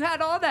 yards. You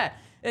had all that.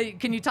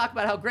 Can you talk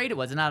about how great it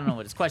was? And I don't know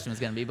what his question was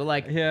going to be, but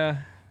like,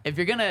 if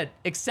you're going to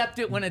accept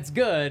it when it's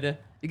good,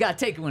 you got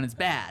to take it when it's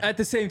bad. At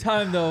the same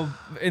time, though,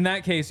 in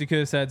that case, you could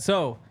have said,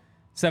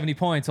 70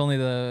 points,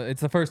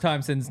 it's the first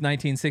time since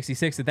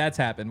 1966 that's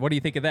happened. What do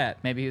you think of that?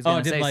 Maybe he was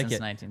going to say like since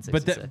it.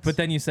 1966. But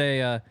then you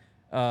say,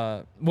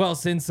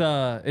 since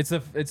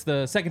it's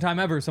the second time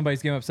ever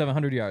somebody's given up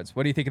 700 yards.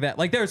 What do you think of that?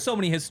 Like, there are so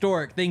many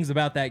historic things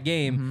about that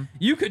game.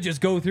 You could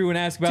just go through and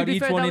ask about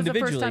each one individually. That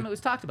was the first time it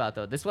was talked about,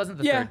 though. This wasn't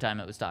the third time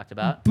it was talked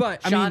about.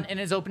 But Sean, in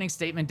his opening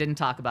statement, didn't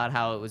talk about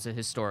how it was a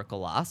historical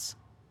loss.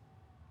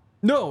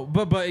 No,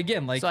 but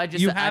again, like, so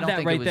you have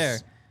that right there.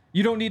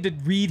 You don't need to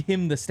read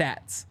him the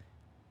stats.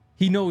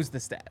 He knows the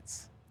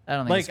stats. I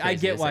don't think I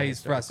get why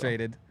he's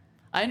frustrated.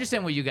 I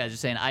understand what you guys are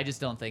saying. I just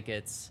don't think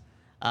it's.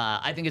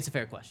 I think it's a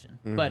fair question,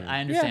 but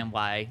I understand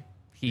why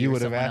he or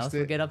someone else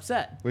would get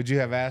upset. Would you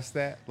have asked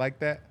that like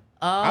that?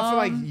 I feel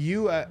like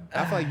you. I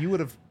feel like you would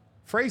have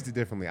phrased it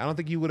differently. I don't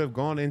think you would have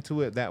gone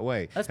into it that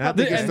way. That's and I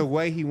think it's the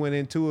way he went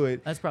into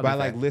it by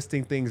like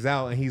listing things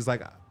out, and he's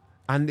like,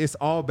 it's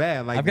all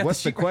bad. Like,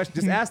 what's the question?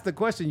 Just ask the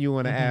question you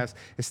want to ask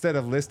instead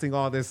of listing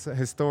all this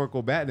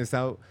historical badness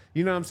out.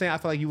 You know what I'm saying? I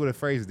feel like you would have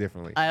phrased it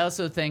differently. I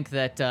also think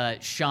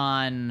that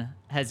Sean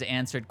has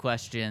answered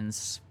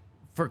questions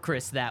for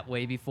Chris that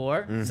way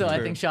before. So I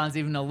think Sean's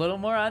even a little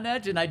more on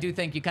edge, and I do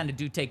think you kind of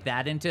do take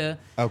that into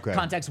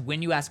context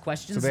when you ask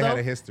questions. So they had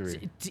a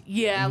history.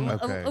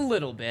 A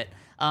little bit.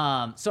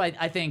 So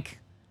I think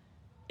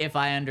if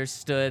I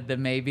understood that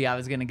maybe I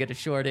was going to get a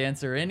short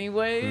answer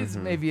anyways,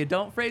 maybe you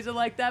don't phrase it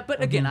like that.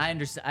 But again, I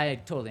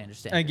totally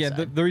understand.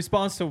 Again, the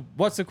response to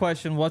what's the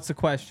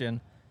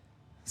question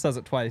says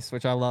it twice,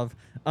 which I love.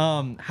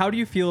 How do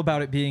you feel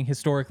about it being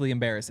historically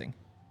embarrassing?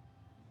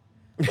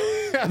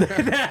 That's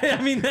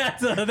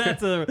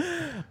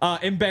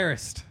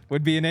embarrassed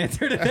would be an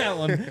answer to that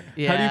one.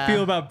 Yeah. How do you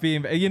feel about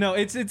being?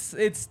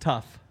 It's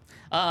tough.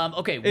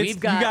 Okay, you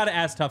got to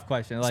ask tough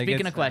questions. Like,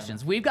 speaking of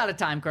questions, we've got a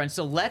time crunch,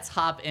 so let's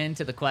hop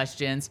into the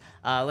questions.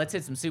 Let's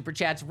hit some super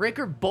chats.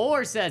 Ricker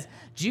Bohr says,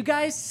 "Do you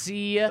guys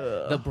see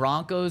the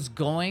Broncos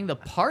going the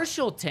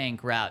partial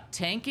tank route,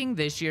 tanking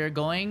this year,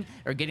 getting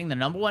the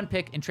 #1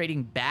 pick and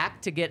trading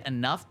back to get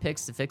enough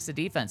picks to fix the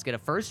defense, get a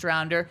first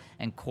rounder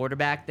and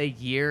quarterback the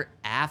year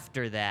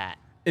after that?"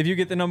 If you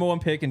get the #1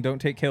 pick and don't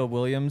take Caleb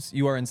Williams,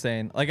 you are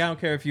insane. Like, I don't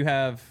care if you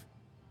have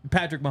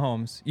Patrick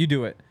Mahomes, you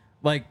do it.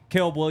 Like,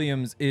 Caleb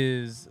Williams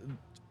is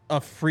a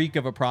freak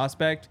of a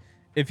prospect.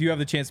 If you have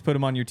the chance to put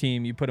him on your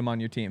team, you put him on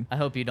your team. I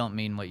hope you don't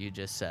mean what you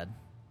just said.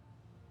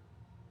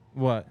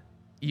 What?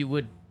 You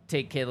would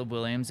take Caleb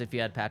Williams if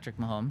you had Patrick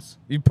Mahomes?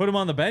 You put him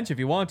on the bench if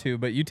you want to,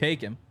 but you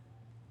take him.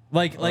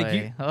 What,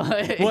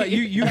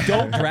 you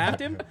don't draft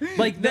him?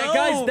 Like,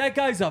 that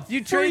guy's a freak.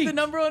 You trade the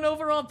 #1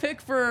 overall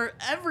pick for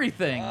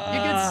everything. You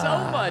get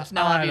so much.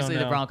 Now, obviously,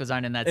 the Broncos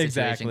aren't in that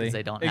situation because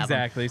they don't have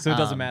him. So it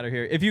doesn't matter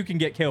here. If you can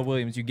get Caleb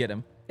Williams, you get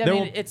him. I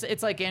mean,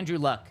 it's like Andrew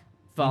Luck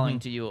falling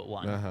to you at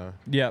 1.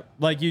 Yeah,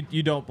 like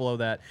you don't blow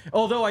that.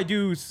 Although I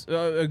do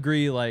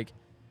agree, like,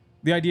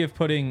 the idea of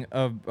putting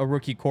a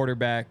rookie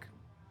quarterback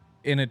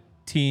in a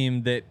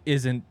team that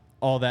isn't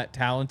all that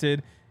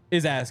talented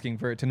is asking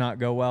for it to not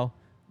go well.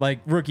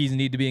 Like, rookies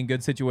need to be in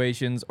good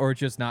situations or it's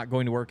just not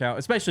going to work out,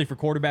 especially for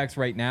quarterbacks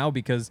right now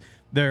because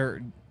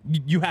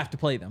you have to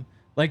play them.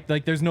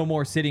 Like there's no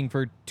more sitting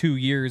for 2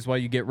 years while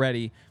you get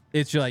ready.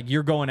 It's just like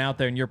you're going out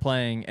there and you're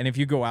playing, and if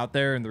you go out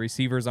there and the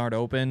receivers aren't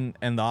open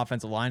and the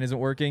offensive line isn't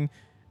working,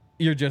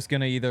 you're just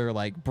going to either,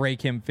 like,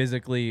 break him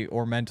physically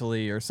or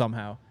mentally or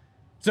somehow.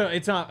 So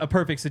it's not a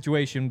perfect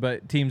situation,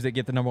 but teams that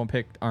get the #1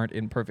 pick aren't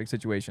in perfect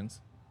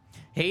situations.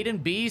 Hayden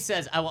B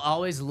says, "I will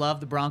always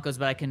love the Broncos,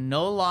 but I can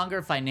no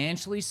longer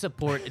financially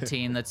support a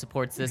team that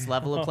supports this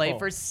level of play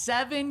for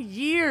 7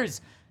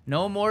 years.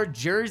 No more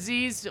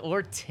jerseys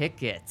or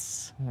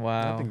tickets."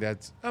 Wow. I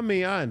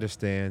think I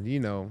understand. You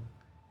know,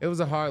 it was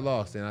a hard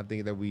loss, and I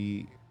think that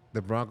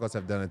the Broncos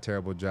have done a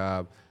terrible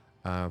job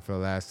for the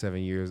last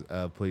 7 years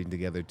of putting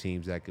together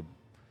teams that could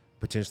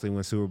potentially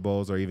win Super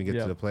Bowls or even get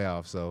to the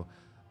playoffs. So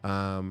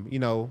You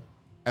know,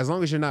 as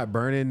long as you're not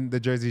burning the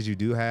jerseys you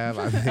do have,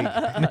 I think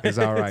it's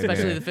all right.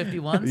 Especially there. the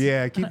 51s.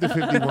 Yeah, keep the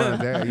 51s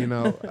there, you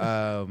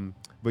know.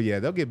 But yeah,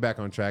 they'll get back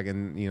on track,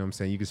 and you know what I'm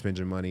saying, you can spend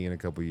your money in a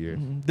couple years.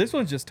 This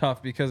one's just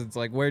tough because it's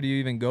like, where do you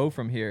even go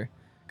from here?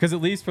 Because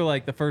at least for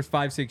like the first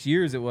 5-6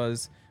 years, it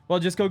was, well,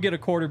 just go get a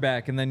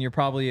quarterback, and then you're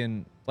probably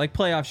in like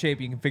playoff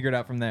shape. You can figure it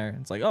out from there.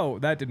 It's like, oh,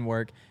 that didn't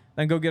work.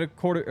 Then go get a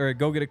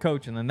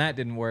coach, and then that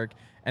didn't work.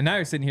 And now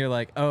you're sitting here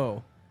like,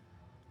 oh,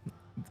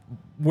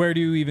 where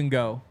do you even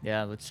go?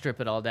 Yeah, let's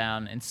strip it all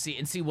down and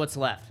see what's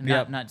left.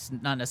 Yep.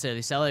 Not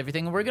necessarily sell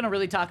everything. And we're going to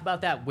really talk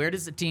about that. Where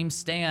does the team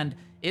stand?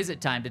 Is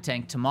it time to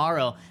tank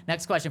tomorrow?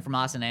 Next question from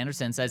Austin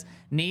Anderson says,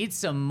 need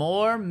some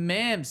more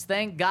Mims.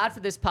 Thank God for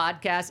this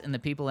podcast and the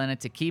people in it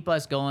to keep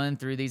us going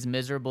through these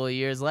miserable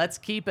years. Let's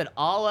keep it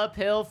all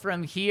uphill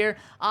from here.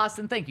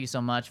 Austin, thank you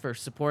so much for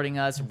supporting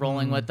us,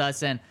 rolling with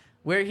us. And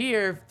we're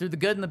here through the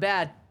good and the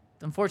bad.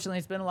 Unfortunately,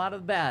 it's been a lot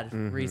of the bad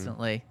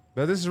recently.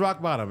 But this is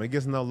rock bottom. It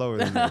gets no lower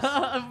than this.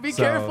 Be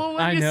careful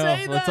when I you know.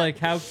 say that. It's like,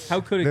 how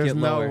could it There's get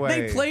no lower?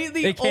 way. They play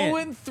the They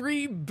can't.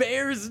 0-3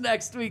 Bears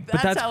next week. But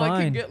That's that's how it can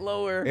fine. get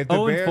lower. If the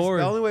 0-4. Bears,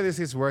 the only way this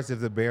gets worse is if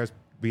the Bears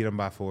beat them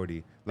by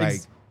 40.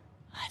 Like,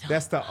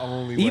 that's the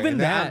only way. Even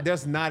And that-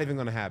 that's not even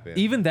going to happen.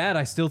 Even that,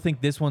 I still think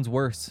this one's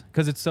worse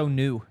because it's so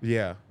new.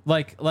 Yeah.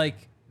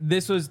 Like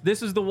this was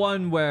the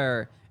one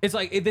where it's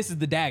like this is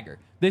the dagger.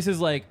 This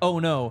is like, oh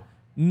no,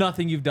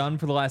 nothing you've done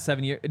for the last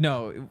 7 years.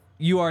 No,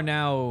 you are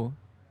now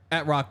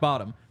at rock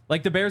bottom.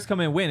 Like the Bears come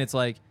in and win. It's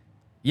like,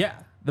 yeah,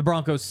 the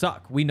Broncos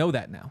suck. We know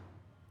that now.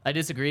 I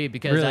disagree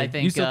because Really? I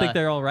think You still think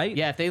they're all right?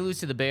 Yeah, if they lose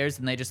to the Bears,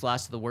 then they just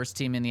lost to the worst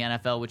team in the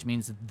NFL, which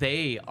means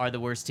they are the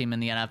worst team in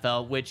the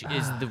NFL, which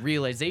is the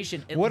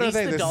realization. At What are least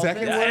they, the Dolphins,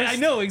 second worst? I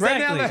know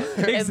exactly. Right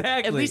now,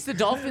 exactly. At least the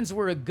Dolphins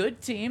were a good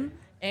team,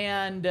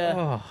 and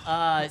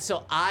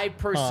so I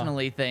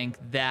personally think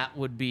that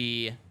would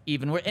be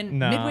even worse. And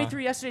Nah. midway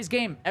through yesterday's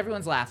game,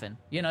 everyone's laughing.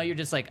 You know, you're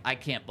just like, I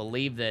can't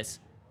believe this.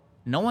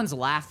 No one's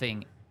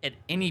laughing at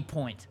any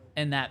point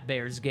in that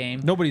Bears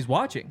game. Nobody's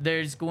watching.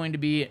 There's going to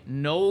be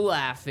no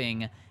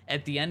laughing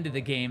at the end of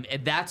the game,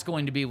 and that's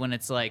going to be when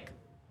it's like,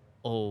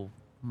 oh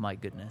my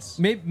goodness.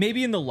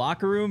 Maybe in the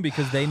locker room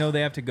because they know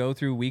they have to go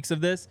through weeks of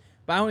this.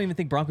 But I don't even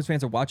think Broncos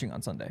fans are watching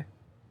on Sunday.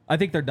 I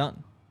think they're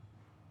done.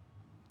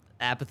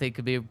 Apathy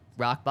could be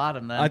rock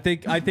bottom then. I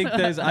think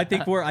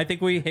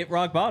we hit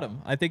rock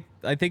bottom. I think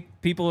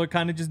people are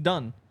kind of just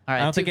done. All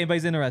right, I don't think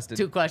anybody's interested.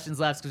 2 questions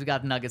left because we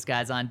got the Nuggets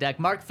guys on deck.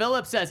 Mark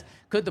Phillips says,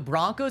 could the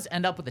Broncos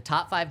end up with a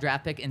top 5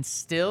 draft pick and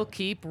still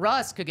keep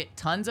Russ? Could get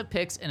tons of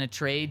picks in a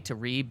trade to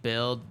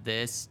rebuild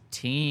this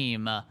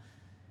team.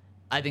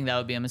 I think that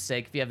would be a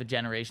mistake if you have a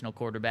generational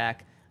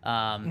quarterback.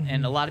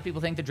 And a lot of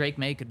people think that Drake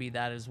May could be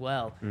that as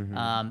well.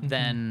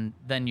 Then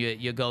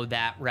you go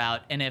that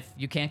route. And if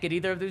you can't get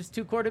either of those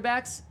 2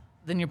 quarterbacks,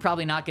 then you're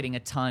probably not getting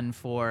a ton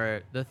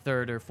for the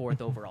 3rd or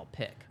 4th overall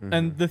pick.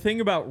 And the thing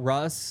about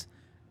Russ,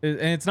 and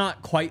it's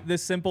not quite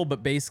this simple,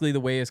 but basically the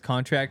way his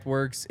contract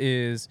works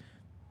is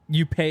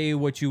you pay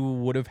what you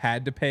would have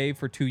had to pay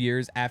for 2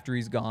 years after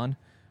he's gone.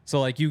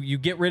 So like you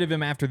get rid of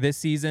him after this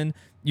season,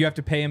 you have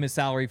to pay him his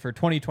salary for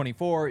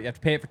 2024, you have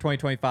to pay it for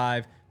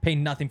 2025, pay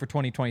nothing for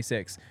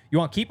 2026. You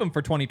want to keep him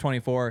for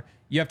 2024,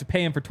 you have to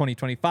pay him for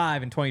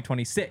 2025 and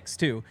 2026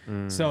 too.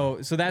 So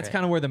that's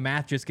kind of where the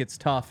math just gets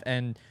tough.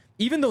 And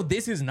even though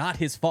this is not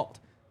his fault,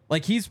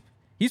 like he's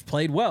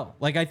played well.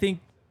 Like I think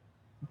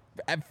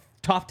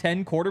top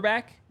 10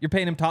 quarterback, you're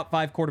paying him top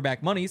 5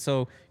 quarterback money,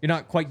 so you're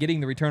not quite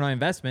getting the return on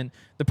investment.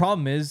 The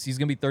problem is he's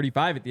going to be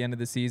 35 at the end of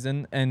the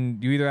season,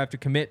 and you either have to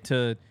commit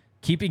to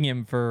keeping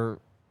him for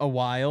a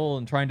while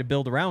and trying to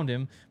build around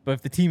him, but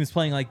if the team is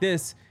playing like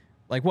this,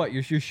 like what,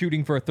 you're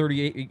shooting for a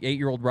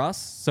 38-year-old Russ,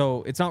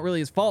 so it's not really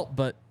his fault,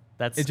 but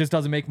it just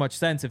doesn't make much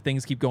sense if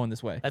things keep going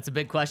this way. That's a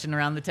big question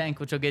around the tank,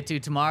 which we'll get to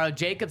tomorrow.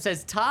 Jacob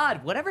says,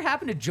 Todd, whatever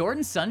happened to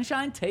Jordan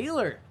Sunshine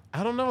Taylor?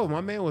 I don't know.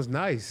 My man was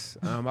nice.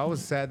 I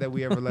was sad that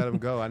we ever let him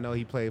go. I know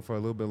he played for a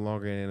little bit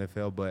longer in the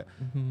NFL, but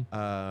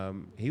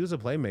he was a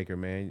playmaker,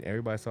 man.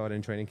 Everybody saw it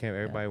in training camp.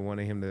 Everybody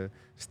wanted him to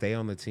stay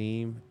on the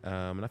team,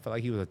 and I felt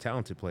like he was a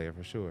talented player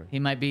for sure. He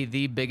might be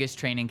the biggest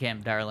training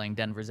camp darling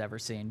Denver's ever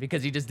seen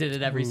because he just did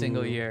it every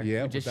single year.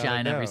 Yeah, He just without a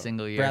shine every doubt.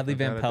 single year. Bradley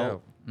Van Without a Pelt.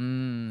 doubt.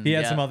 He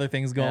had yeah. some other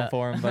things going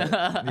for him, but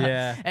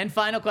yeah. And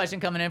final question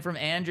coming in from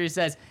Andrew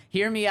says,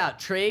 hear me out.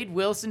 Trade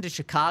Wilson to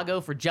Chicago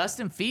for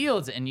Justin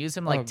Fields and use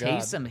him like Oh, God.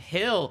 Taysom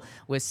Hill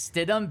with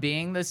Stidham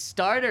being the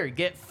starter.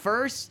 Get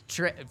first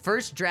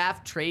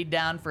draft trade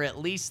down for at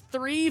least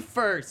 3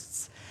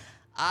 firsts.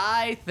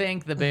 I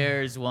think the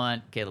Bears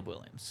want Caleb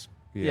Williams.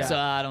 Yeah. So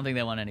I don't think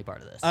they want any part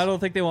of this. I don't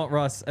think they want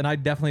Russ, and I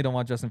definitely don't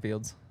want Justin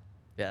Fields.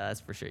 Yeah,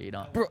 that's for sure. You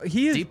don't. Bro,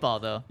 he is Deep ball,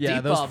 though. Yeah,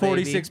 Deep those ball,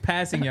 46 baby.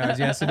 passing yards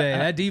yesterday.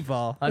 That deep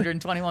ball.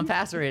 121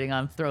 passer rating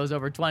on throws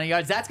over 20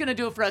 yards. That's going to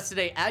do it for us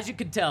today. As you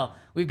can tell,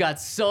 we've got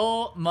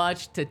so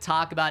much to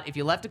talk about. If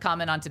you left a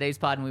comment on today's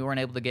pod and we weren't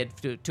able to get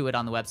to it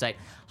on the website,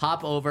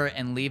 hop over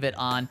and leave it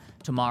on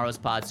tomorrow's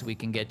pod so we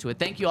can get to it.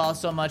 Thank you all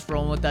so much for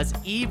rolling with us.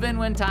 Even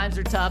when times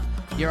are tough,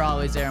 you're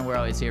always there and we're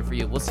always here for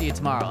you. We'll see you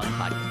tomorrow on the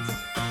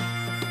podcast.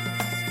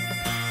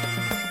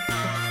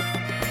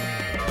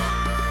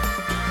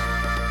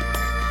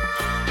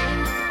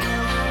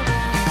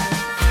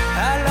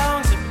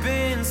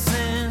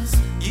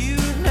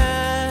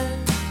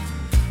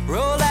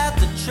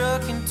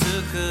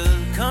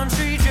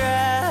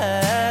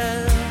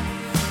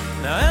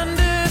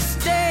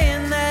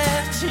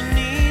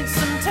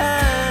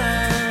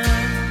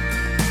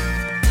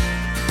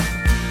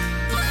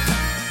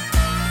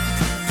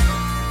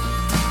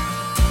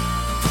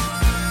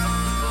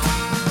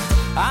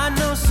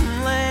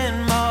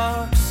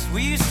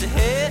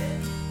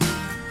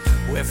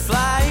 They're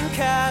flying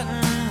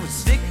cotton